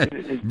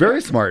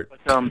 Very smart.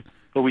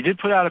 But we did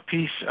put out a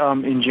piece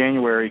in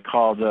January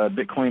called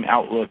Bitcoin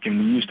Outlook, and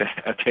we used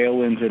a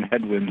tailwinds and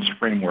headwinds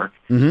framework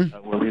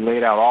where we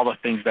laid out all the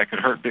things that could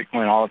hurt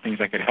Bitcoin, all the things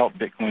that could help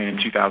Bitcoin in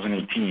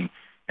 2018.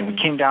 And we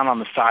came down on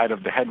the side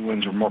of the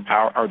headwinds were more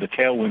the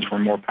tailwinds were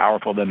more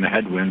powerful than the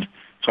headwinds.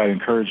 So I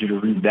encourage you to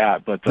read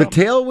that. But the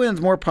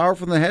tailwinds more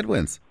powerful than the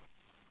headwinds.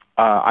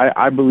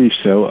 I believe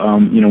so.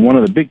 One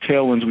of the big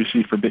tailwinds we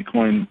see for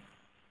Bitcoin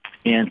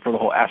and for the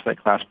whole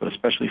asset class, but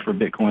especially for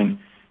Bitcoin,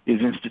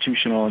 is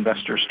institutional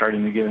investors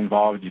starting to get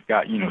involved. You've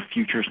got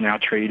futures now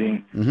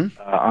trading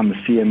on the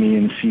CME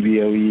and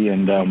CBOE,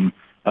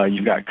 and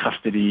you've got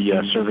custody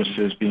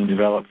services being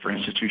developed for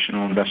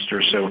institutional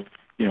investors. So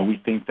we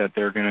think that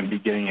they're going to be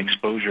getting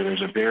exposure.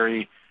 There's a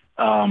very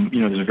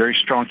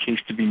strong case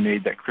to be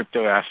made that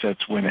crypto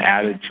assets, when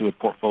added to a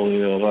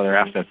portfolio of other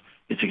assets,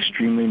 it's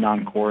extremely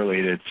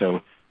non-correlated.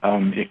 So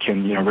it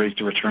can, raise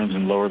the returns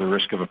and lower the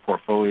risk of a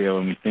portfolio.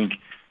 And we think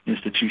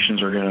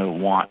institutions are going to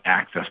want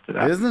access to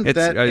that. Isn't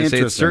that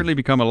interesting? It's certainly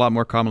become a lot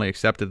more commonly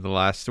accepted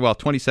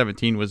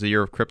 2017 was the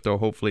year of crypto.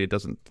 Hopefully it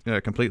doesn't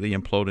completely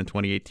implode in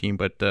 2018,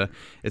 but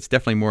it's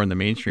definitely more in the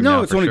mainstream now.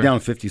 No, it's only down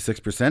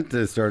 56% at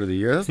the start of the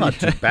year. That's not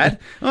too bad.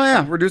 Oh,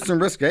 yeah, reducing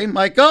risk, eh?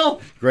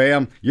 Michael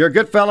Graham, you're a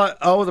good fella.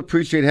 Always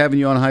appreciate having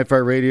you on Hi-Fi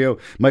Radio.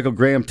 Michael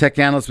Graham, tech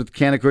analyst with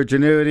Canaccord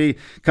Genuity.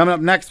 Coming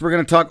up next, we're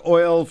going to talk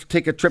oil,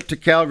 take a trip to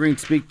Calgary, and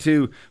speak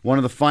to one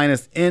of the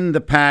finest in the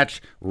patch,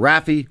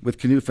 Rafi with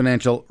Canoe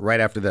Financial,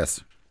 right after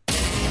this.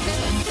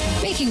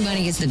 Making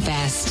money is the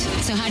best.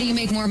 So how do you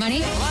make more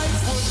money?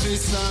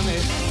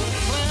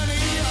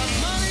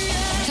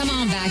 Come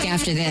on back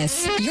after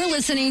this. You're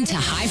listening to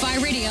Hi-Fi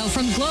Radio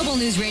from Global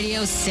News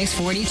Radio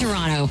 640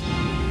 Toronto.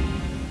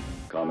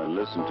 Come and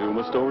listen to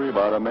my story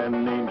about a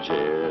man named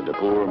Jed. A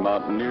poor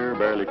mountaineer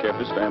barely kept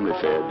his family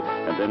fed.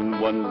 And then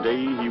one day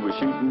he was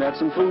shooting at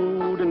some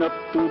food, and up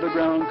through the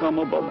ground come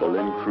a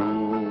bubbling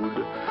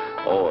crude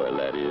oil,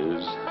 that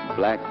is,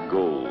 black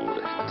gold,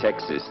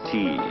 Texas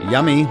tea.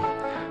 Yummy.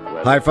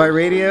 Hi-Fi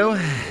Radio,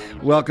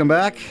 welcome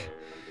back.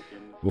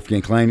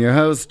 Wolfgang Klein, your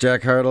host.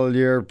 Jack Hartle,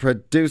 your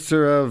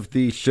producer of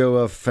the show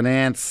of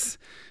finance,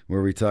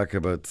 where we talk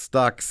about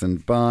stocks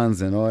and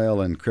bonds and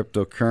oil and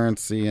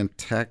cryptocurrency and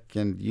tech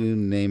and you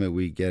name it,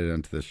 we get it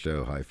onto the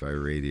show. Hi-Fi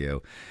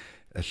Radio,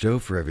 a show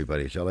for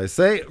everybody, shall I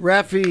say.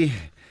 Rafi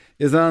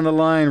is on the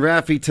line.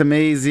 Rafi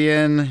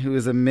Tamazian, who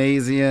is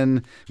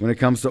amazing when it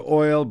comes to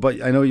oil, but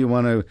I know you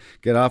want to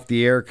get off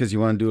the air because you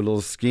want to do a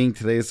little skiing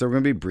today, so we're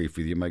going to be brief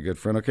with you, my good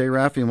friend. Okay,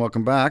 Rafi, and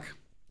welcome back.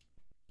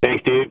 Thank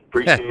Thanks, dude.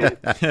 Appreciate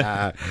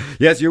it.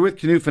 Yes, you're with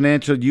Canoe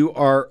Financial. You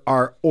are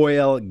our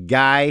oil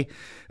guy.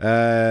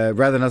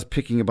 Rather than us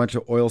picking a bunch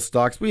of oil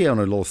stocks, we own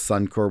a little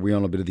Suncor, we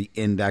own a bit of the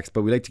index,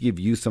 but we like to give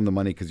you some of the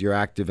money because you're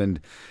active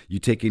and you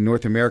take a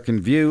North American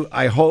view,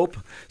 I hope.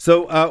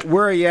 So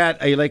where are you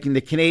at? Are you liking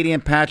the Canadian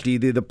patch? The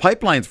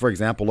pipelines, for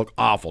example, look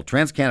awful.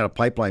 TransCanada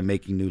Pipeline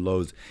making new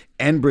lows.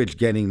 Enbridge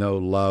getting no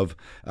love.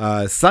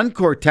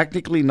 Suncor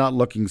technically not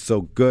looking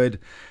so good.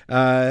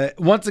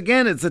 Once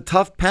again, it's a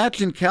tough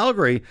patch in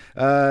Calgary.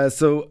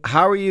 So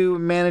how are you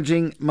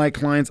managing my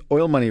clients'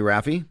 oil money,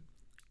 Rafi?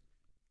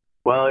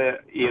 Well, it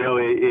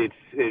is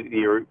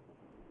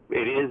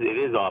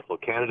awful.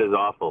 Canada's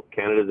awful.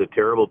 Canada's a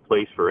terrible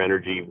place for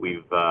energy.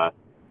 We've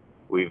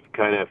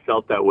kind of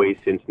felt that way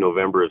since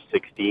November of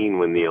 2016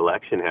 when the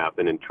election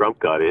happened and Trump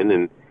got in,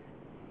 and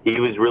he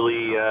was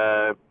really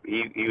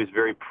he was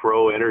very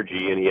pro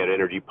energy, and he had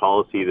energy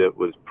policy that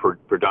was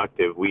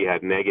productive. We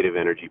had negative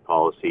energy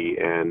policy,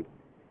 and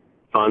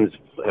funds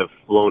have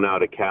flown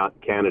out of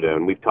Canada,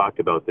 and we've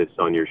talked about this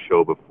on your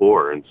show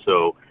before, and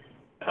so.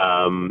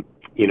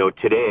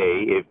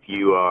 Today, if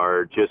you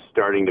are just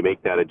starting to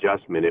make that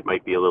adjustment, it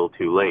might be a little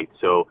too late.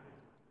 So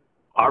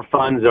our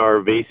funds are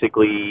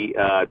basically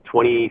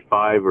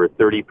 25 or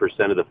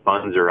 30% of the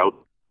funds are out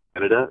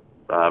in Canada,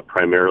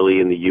 primarily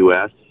in the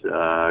U.S.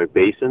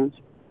 Basins.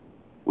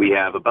 We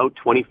have about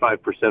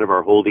 25% of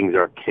our holdings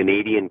are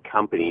Canadian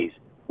companies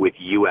with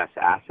U.S.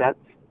 assets.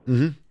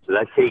 Mm-hmm. So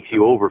that takes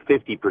you over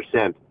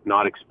 50%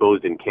 not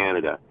exposed in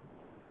Canada.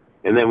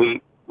 And then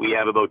we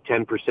have about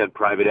 10%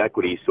 private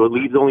equity, so it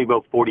leaves only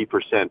about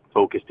 40%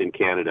 focused in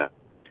Canada.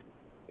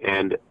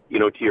 And,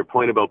 to your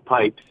point about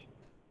pipes,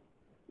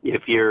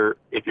 if you're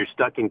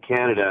stuck in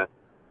Canada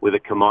with a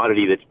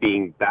commodity that's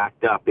being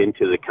backed up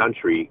into the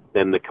country,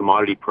 then the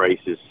commodity price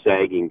is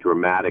sagging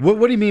dramatically.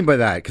 What do you mean by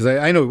that? Because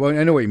I know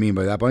what you mean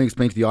by that, but I want to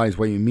explain to the audience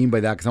what you mean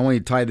by that, because I want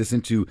you to tie this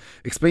into,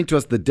 explain to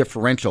us the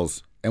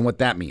differentials and what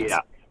that means.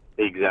 Yeah.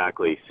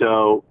 Exactly.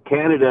 So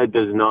Canada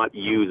does not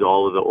use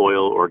all of the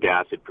oil or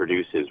gas it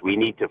produces. We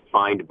need to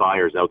find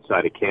buyers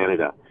outside of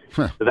Canada.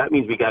 Huh. So that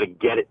means we got to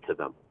get it to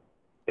them.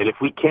 And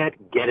if we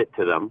can't get it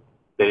to them,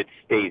 then it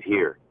stays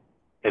here.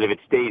 And if it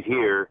stays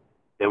here,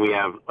 then we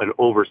have an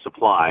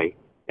oversupply,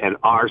 and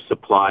our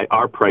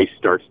price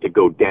starts to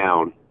go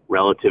down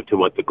relative to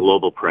what the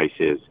global price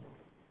is.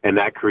 And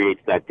that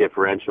creates that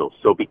differential.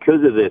 So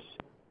because of this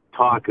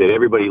talk that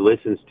everybody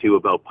listens to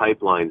about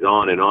pipelines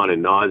on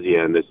and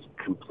nausea, and this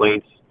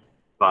complaints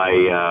by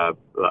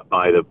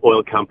the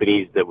oil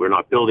companies that we're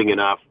not building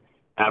enough,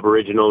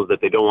 Aboriginals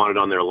that they don't want it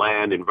on their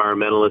land,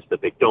 environmentalists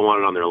that they don't want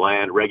it on their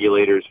land,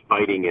 regulators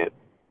fighting it.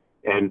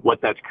 And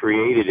what that's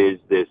created is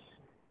this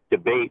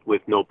debate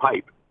with no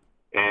pipe.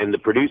 And the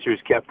producers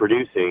kept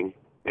producing,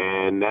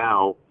 and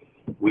now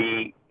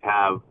we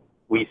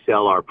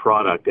sell our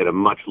product at a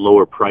much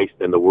lower price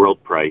than the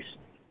world price.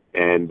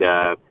 And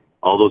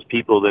all those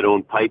people that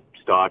own pipe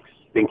stocks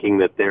thinking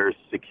that they're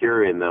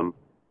secure in them,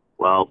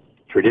 well,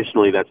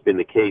 traditionally that's been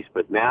the case,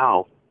 but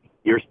now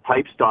your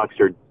pipe stocks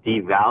are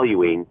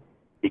devaluing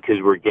because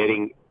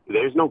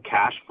there's no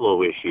cash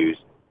flow issues.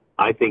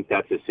 I think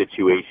that's a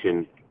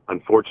situation,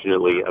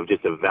 unfortunately, of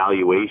just a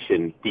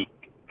valuation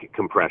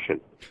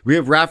decompression. We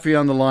have Rafi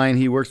on the line.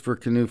 He works for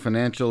Canoe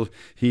Financial.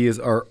 He is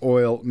our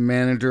oil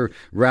manager,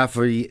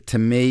 Rafi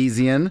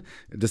Tamazian,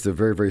 just a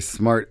very, very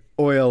smart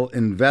oil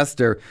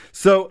investor.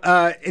 So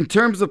in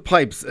terms of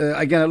pipes,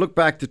 again, I look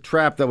back to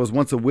TRAP. That was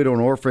once a widow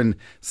and orphan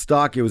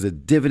stock. It was a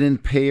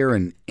dividend payer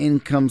and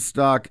income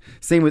stock.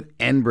 Same with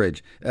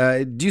Enbridge.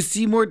 Do you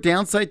see more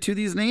downside to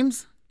these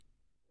names?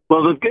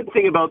 Well, the good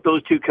thing about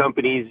those two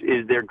companies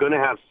is they're going to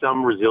have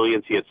some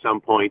resiliency at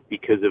some point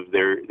because of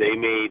they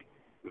made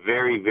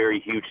very, very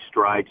huge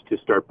strides to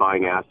start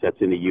buying assets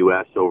in the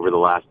U.S. over the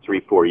last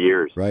 3-4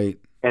 years. Right.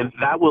 And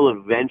that will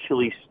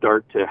eventually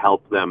start to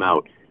help them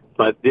out.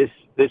 But this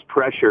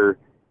pressure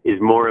is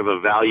more of a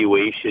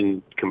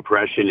valuation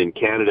compression in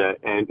Canada,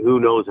 and who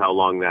knows how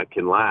long that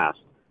can last.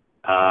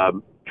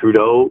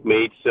 Trudeau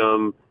made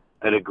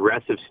an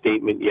aggressive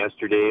statement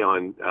yesterday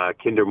on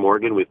Kinder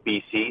Morgan with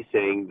BC,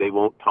 saying they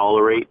won't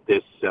tolerate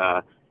this.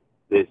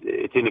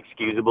 It's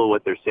inexcusable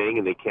what they're saying,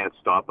 and they can't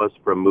stop us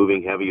from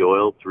moving heavy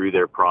oil through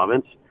their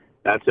province.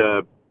 That's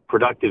a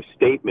productive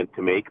statement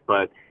to make,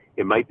 but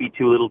it might be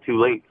too little too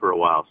late for a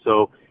while.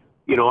 So,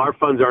 our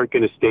funds aren't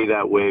going to stay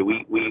that way.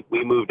 We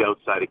moved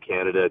outside of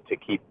Canada to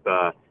keep,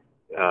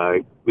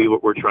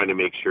 we're trying to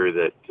make sure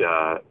that,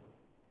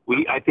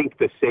 I think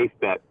the safe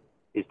bet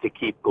is to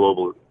keep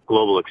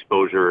global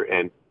exposure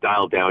and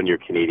dial down your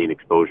Canadian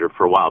exposure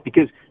for a while,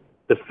 because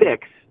the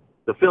fix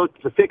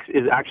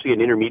is actually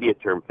an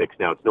intermediate term fix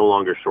now. It's no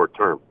longer short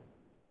term.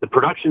 The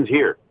production's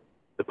here.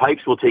 The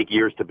pipes will take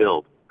years to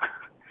build.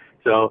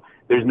 So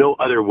there's no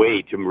other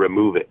way to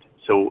remove it.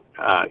 So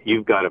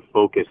you've got to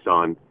focus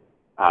on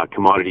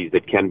commodities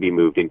that can be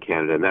moved in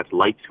Canada, and that's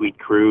light sweet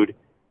crude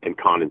and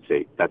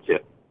condensate. That's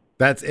it.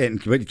 That's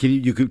it. But can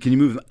you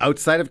move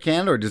outside of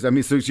Canada, or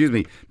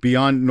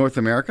beyond North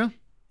America?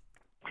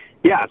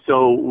 Yeah.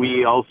 So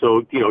we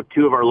also,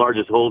 two of our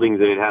largest holdings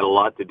that it had a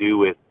lot to do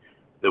with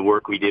the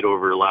work we did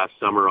over last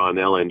summer on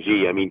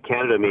LNG. I mean,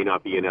 Canada may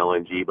not be in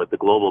LNG, but the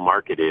global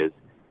market is.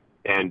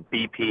 And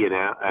BP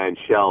and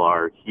Shell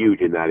are huge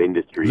in that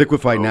industry.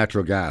 Liquefied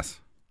natural gas.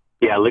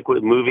 Yeah,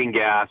 moving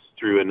gas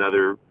through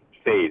another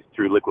phase,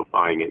 through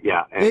liquefying it.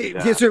 Yeah.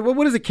 And, sir,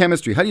 what is the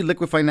chemistry? How do you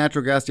liquefy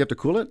natural gas? Do you have to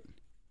cool it?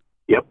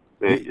 Yep.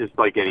 It's just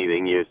like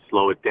anything. You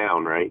slow it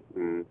down, right?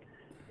 And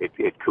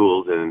it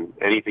cools, and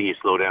anything you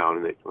slow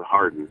down, it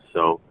hardens.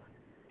 So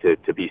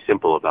to be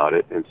simple about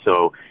it. And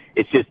so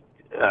it's just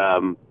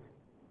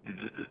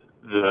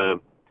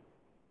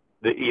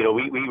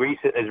we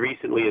as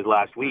recently as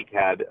last week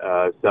had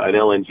an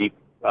LNG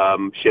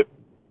ship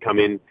come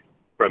in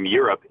from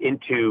Europe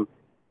into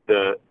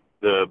the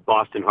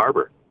Boston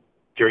Harbor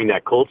during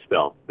that cold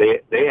spell.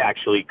 They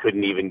actually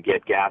couldn't even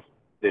get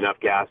enough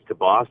gas to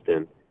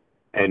Boston,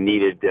 and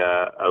needed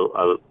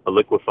a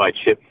liquefied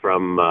ship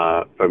from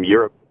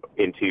Europe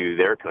into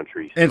their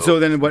country. And so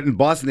then in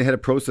Boston they had a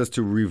process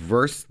to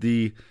reverse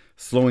the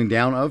slowing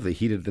down of. They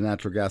heated the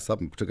natural gas up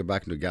and took it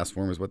back into a gas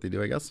form is what they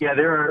do, I guess? Yeah,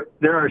 there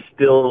are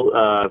still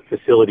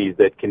facilities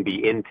that can be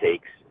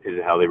intakes,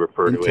 is how they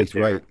refer to it. Intakes,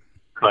 right.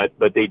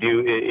 But they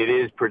do. It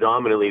is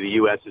predominantly, the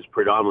U.S. is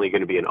predominantly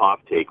going to be an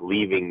offtake,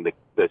 leaving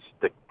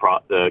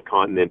the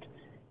continent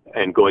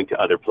and going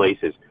to other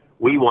places.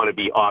 We want to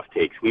be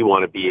offtakes. We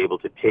want to be able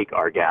to take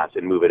our gas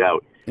and move it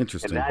out.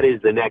 Interesting. And that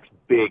is the next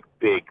big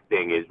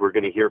thing. Is we're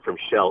going to hear from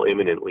Shell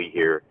imminently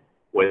here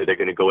whether they're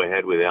going to go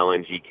ahead with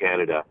LNG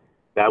Canada.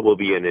 That will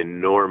be an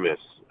enormous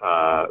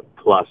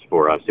plus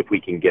for us if we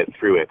can get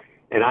through it.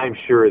 And I'm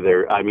sure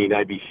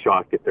I'd be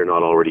shocked if they're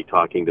not already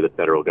talking to the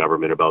federal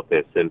government about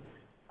this. And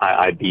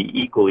I'd be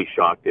equally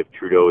shocked if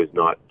Trudeau is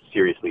not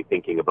seriously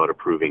thinking about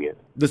approving it.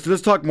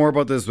 Let's talk more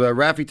about this.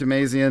 Rafi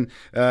Tamazian,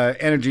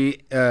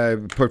 energy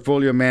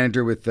portfolio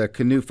manager with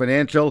Canoe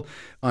Financial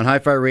on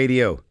Hi-Fi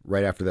Radio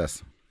right after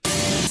this.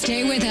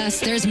 Stay with us.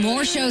 There's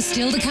more shows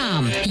still to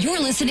come.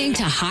 You're listening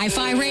to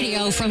Hi-Fi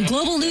Radio from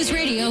Global News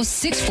Radio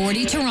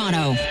 640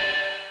 Toronto.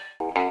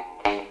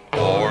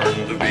 Born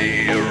to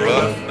be a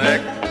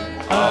roughneck,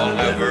 I'll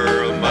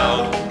never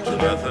amount to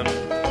nothing.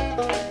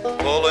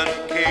 Pulling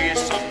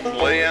keys and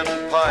playing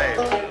pipe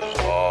is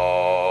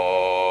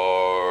hard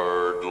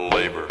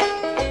labor.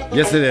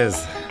 Yes, it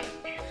is.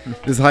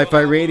 This is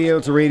Hi-Fi Radio.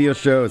 It's a radio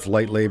show. It's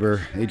light labor.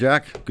 Hey,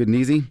 Jack, good and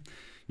easy.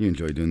 You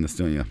enjoy doing this,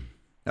 don't you?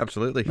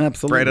 Absolutely.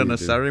 Absolutely. Right on a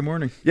Saturday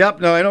morning.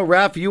 Yep. No, I know,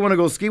 Raph, you want to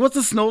go ski. What's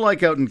the snow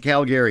like out in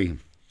Calgary?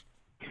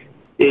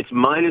 It's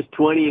minus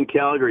 20 in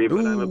Calgary,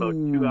 but I'm about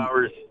 2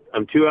 hours.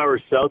 I'm 2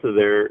 hours south of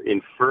there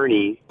in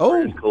Fernie,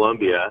 British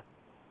Columbia.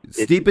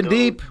 Steep and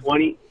deep.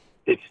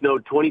 It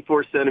snowed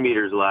 24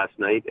 centimeters last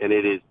night, and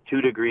it is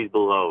 2 degrees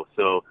below.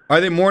 So, are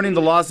they mourning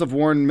the loss of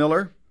Warren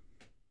Miller?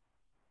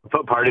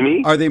 Pardon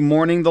me? Are they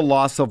mourning the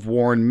loss of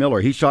Warren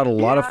Miller? He shot a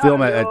lot of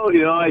film I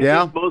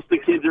think most of the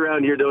kids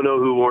around here don't know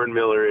who Warren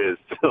Miller is.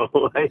 So,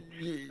 but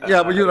you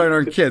and I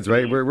aren't kids,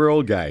 right? We're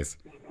old guys.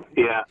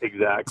 Yeah,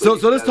 exactly.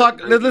 So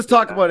let's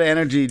talk about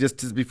energy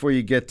just before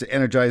you get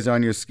energized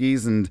on your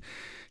skis and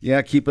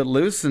keep it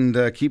loose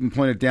and keep them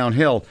pointed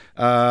downhill.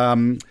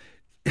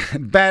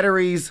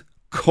 Batteries,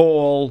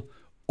 coal,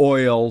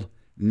 oil,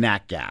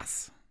 nat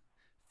gas.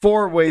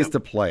 4 ways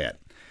to play it.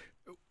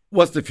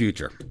 What's the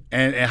future,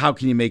 and how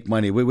can you make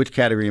money? Which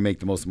category you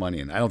make the most money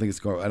in? I don't think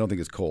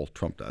it's coal.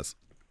 Trump does.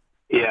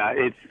 Yeah,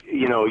 it's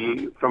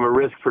from a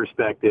risk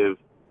perspective,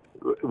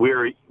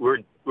 we're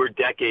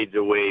decades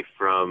away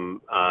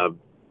from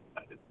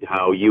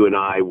how you and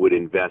I would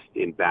invest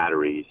in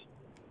batteries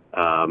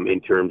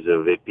in terms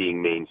of it being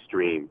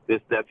mainstream.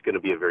 That's going to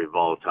be a very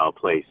volatile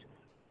place.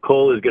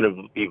 Coal is going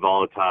to be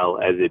volatile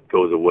as it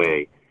goes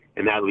away,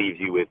 and that leaves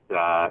you with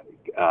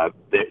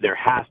there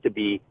has to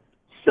be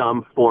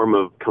some form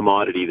of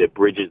commodity that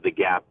bridges the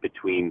gap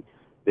between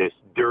this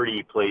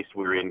dirty place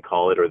we're in,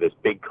 call it, or this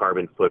big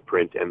carbon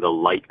footprint, and the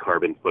light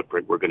carbon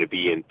footprint we're going to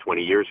be in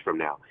 20 years from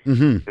now.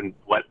 Mm-hmm. And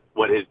what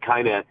has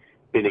kind of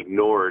been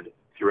ignored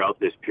throughout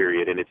this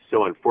period, and it's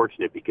so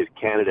unfortunate because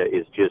Canada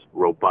is just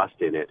robust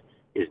in it,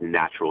 is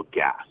natural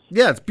gas.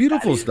 Yeah, it's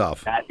beautiful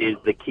stuff. That is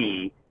the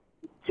key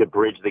to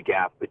bridge the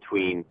gap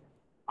between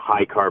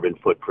high carbon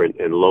footprint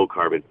and low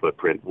carbon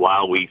footprint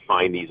while we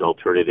find these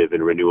alternative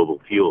and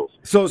renewable fuels.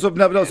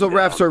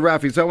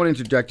 Rafi, so I want to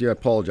interject you. I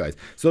apologize.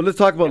 So let's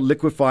talk about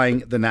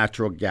liquefying the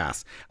natural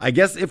gas. I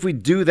guess if we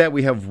do that,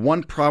 we have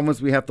one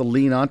province we have to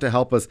lean on to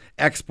help us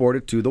export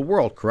it to the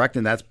world, correct?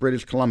 And that's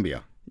British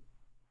Columbia.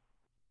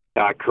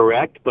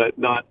 Correct, but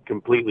not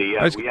completely.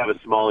 We have a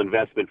small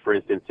investment, for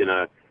instance, in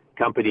a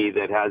company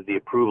that has the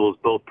approvals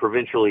both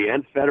provincially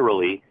and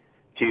federally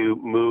to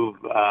move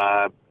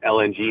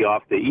LNG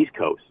off the East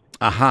Coast.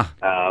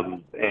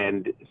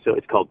 And so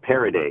it's called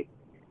Paraday.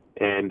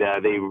 And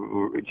they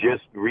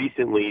just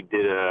recently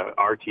did a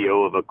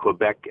RTO of a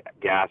Quebec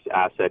gas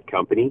asset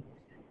company.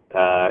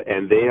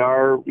 And they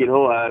are,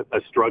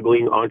 a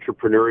struggling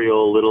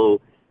entrepreneurial little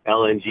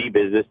LNG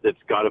business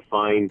that's got to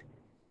find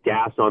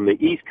gas on the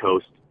East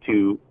Coast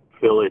to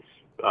fill its,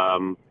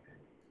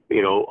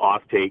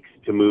 offtakes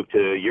to move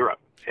to Europe.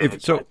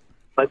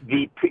 But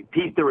the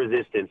piece of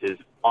resistance is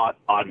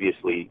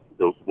obviously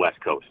the West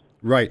Coast.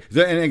 Right.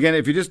 And again,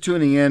 if you're just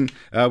tuning in,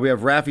 we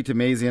have Rafi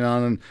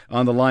Tamazian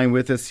on the line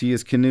with us. He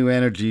is Canoe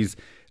Energy's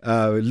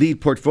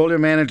lead portfolio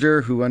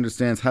manager who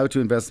understands how to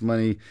invest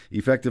money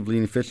effectively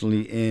and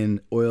efficiently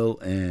in oil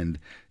and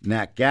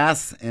nat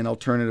gas and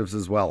alternatives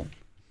as well.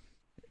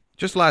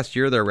 Just last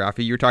year there,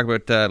 Rafi, you were talking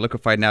about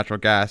liquefied natural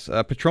gas.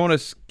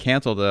 Petronas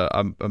canceled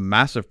a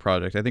massive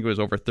project. I think it was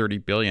over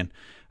 $30 billion.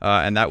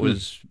 And that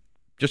was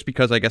just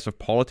because, I guess, of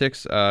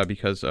politics,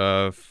 because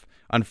of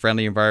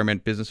unfriendly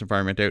business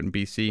environment out in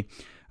BC.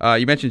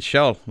 You mentioned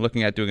Shell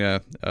looking at doing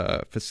a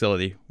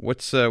facility.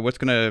 What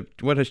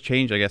has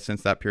changed, I guess,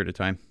 since that period of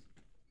time?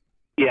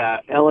 Yeah,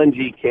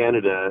 LNG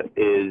Canada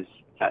is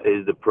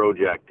the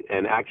project,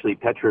 and actually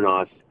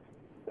Petronas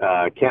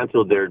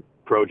canceled their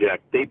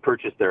project. They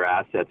purchased their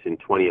assets in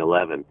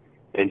 2011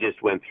 and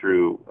just went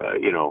through,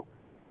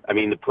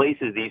 the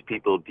places these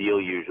people deal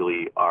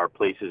usually are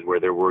places where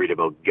they're worried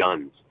about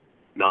guns,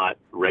 not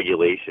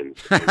regulations.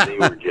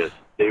 And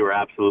they were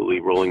absolutely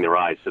rolling their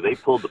eyes. So they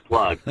pulled the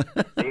plug.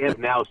 They have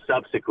now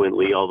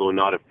subsequently, although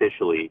not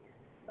officially,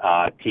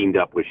 teamed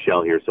up with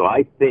Shell here. So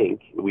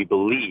we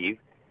believe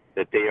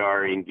that they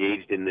are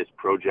engaged in this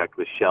project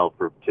with Shell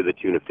to the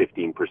tune of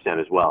 15%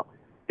 as well,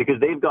 because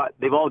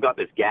they've all got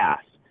this gas.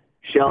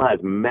 Shell has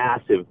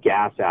massive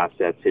gas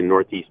assets in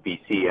Northeast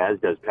BC,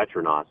 as does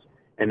Petronas,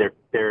 and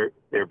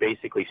they're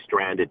basically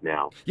stranded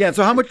now. Yeah.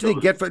 So how much do they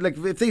get for, like,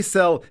 if they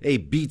sell a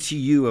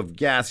BTU of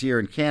gas here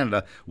in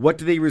Canada, what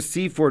do they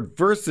receive for it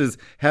versus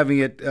having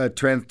it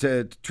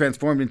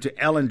transformed into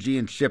LNG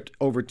and shipped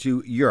over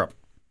to Europe?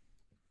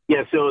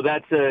 Yeah, so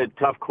that's a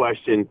tough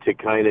question to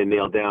kind of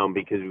nail down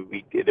because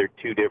they're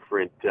two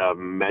different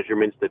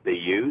measurements that they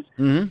use.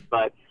 Mm-hmm.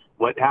 But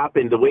what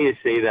happened, the way to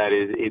say that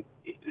is,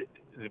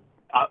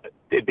 at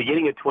the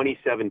beginning of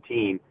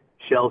 2017,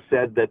 Shell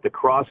said that the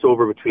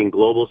crossover between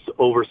global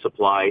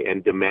oversupply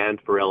and demand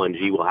for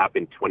LNG will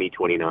happen in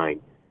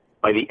 2029.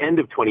 By the end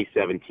of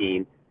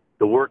 2017,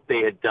 the work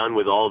they had done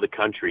with all the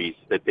countries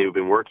that they've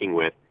been working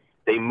with,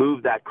 they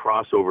moved that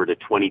crossover to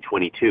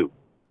 2022.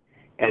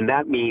 And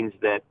that means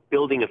that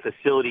building a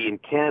facility in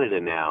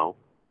Canada now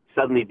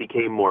suddenly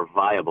became more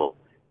viable,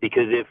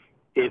 because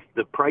if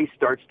the price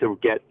starts to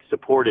get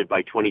supported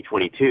by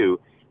 2022,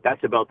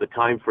 that's about the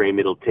time frame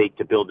it'll take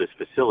to build this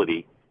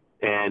facility,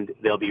 and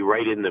they'll be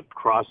right in the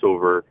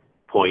crossover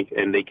point,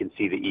 and they can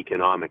see the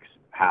economics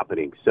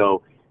happening.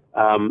 So,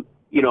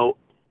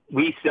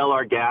 we sell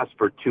our gas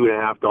for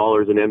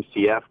 $2.50 an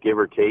MCF, give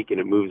or take, and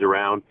it moves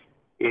around.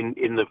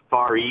 In the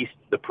Far East,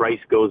 the price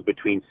goes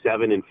between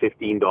 $7 and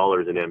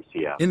 $15 an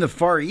MCF. In the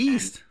Far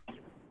East?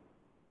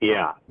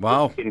 Yeah.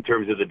 Wow. In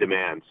terms of the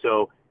demand.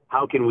 So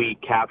how can we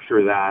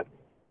capture that,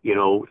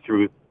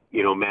 through,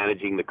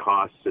 managing the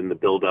costs and the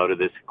build out of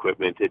this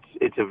equipment?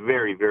 It's a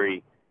very,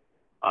 very,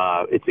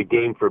 it's a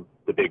game for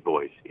the big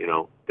boys,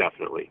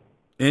 definitely.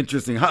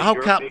 Interesting.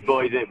 Big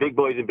boys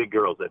and big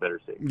girls, I better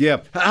say.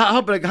 Yeah.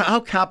 How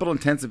capital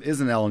intensive is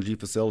an LNG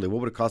facility?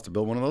 What would it cost to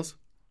build one of those?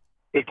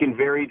 It can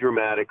vary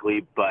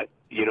dramatically, but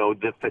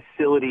the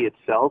facility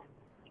itself,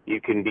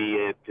 you can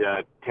be at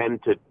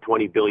 $10 to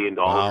 $20 billion.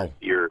 Wow.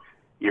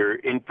 You're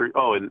in for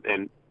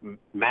and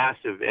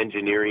massive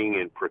engineering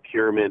and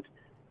procurement,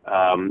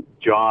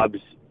 jobs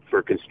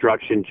for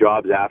construction,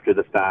 jobs after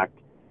the fact,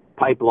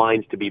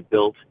 pipelines to be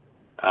built,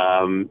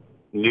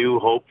 new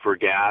hope for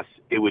gas.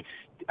 It would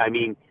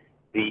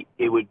be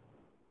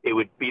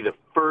the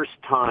first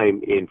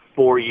time in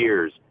 4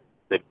 years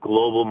that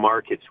global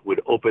markets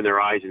would open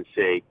their eyes and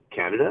say,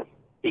 Canada,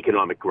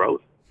 economic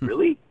growth?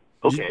 Really?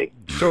 Okay.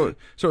 So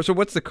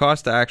what's the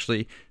cost to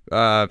actually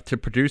to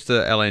produce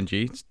the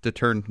LNG, to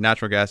turn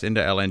natural gas into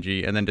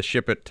LNG, and then to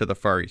ship it to the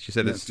Far East? You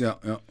said it's yeah.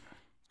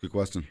 Good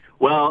question.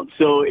 Well,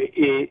 so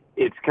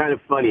it's kind of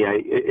funny.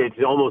 It's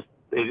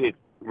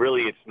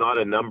not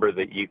a number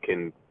that you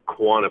can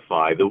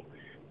quantify.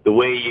 The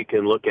way you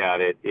can look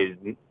at it is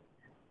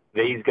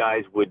these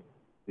guys would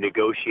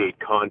negotiate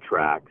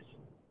contracts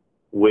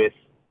with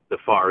the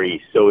Far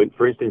East. So,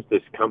 for instance,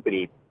 this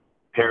company,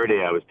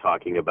 Paraday, I was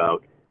talking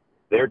about,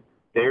 they're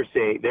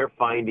saying they're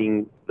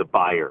finding the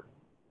buyer,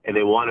 and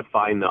they want to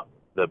find the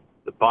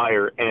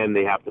buyer, and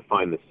they have to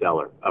find the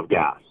seller of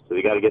gas. So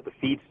they got to get the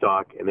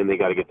feedstock, and then they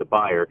got to get the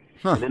buyer,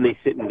 and then they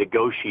sit and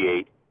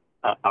negotiate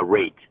a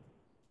rate,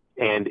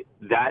 and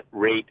that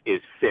rate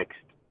is fixed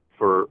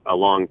for a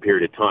long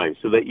period of time,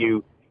 so that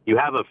you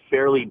have a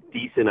fairly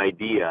decent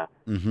idea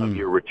of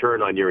your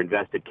return on your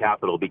invested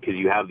capital, because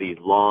you have these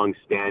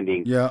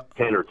long-standing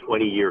 10 or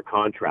 20-year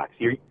contracts.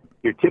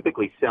 You're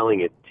typically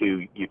selling it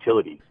to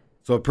utilities.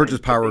 So a purchase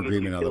power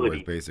agreement, in other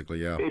words,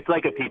 basically, yeah. It's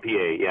like a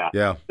PPA, yeah.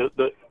 Yeah.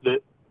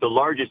 The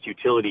largest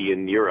utility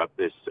in Europe,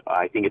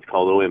 I think it's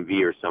called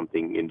OMV or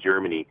something in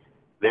Germany,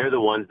 they're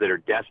the ones that are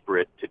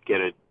desperate to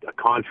get a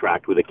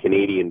contract with a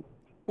Canadian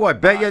Well, I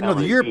bet you. No,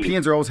 the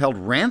Europeans are always held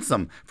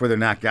ransom for their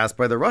nat gas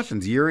by the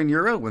Russians year in,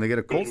 year out when they get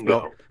a cold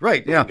spell.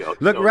 Right, yeah.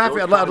 Look, So Rafi,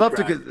 those I'd love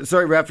to. contracts-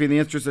 Sorry, Rafi, in the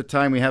interest of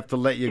time, we have to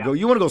let you go.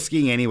 You want to go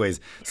skiing anyways.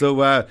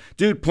 So,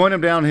 dude, point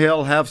them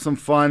downhill, have some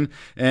fun,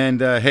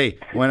 and hey,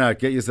 why not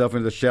get yourself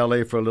into the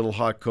chalet for a little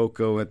hot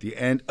cocoa at the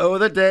end of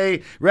the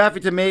day. Rafi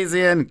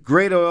Tamazian,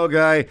 great oil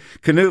guy.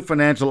 Canute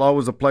Financial,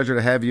 always a pleasure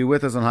to have you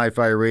with us on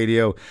Hi-Fi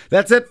Radio.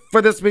 That's it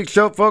for this week's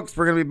show, folks.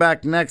 We're going to be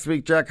back next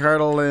week. Jack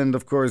Hartle and,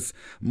 of course,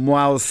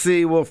 Moal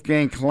C.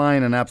 Wolfgang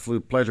Klein. An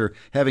absolute pleasure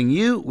having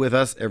you with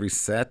us every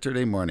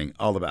Saturday morning.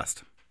 All the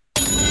best.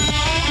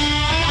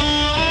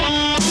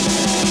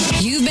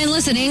 You've been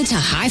listening to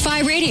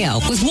Hi-Fi Radio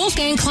with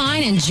Wolfgang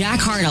Klein and Jack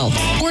Hartle,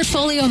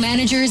 portfolio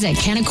managers at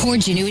Canaccord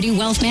Genuity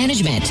Wealth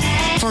Management.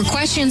 For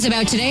questions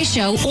about today's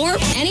show or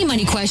any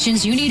money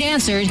questions you need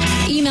answered,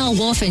 email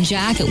Wolf and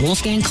Jack at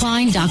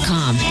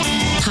wolfgangklein.com.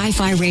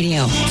 Hi-Fi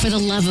Radio, for the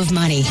love of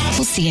money.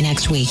 We'll see you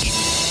next week.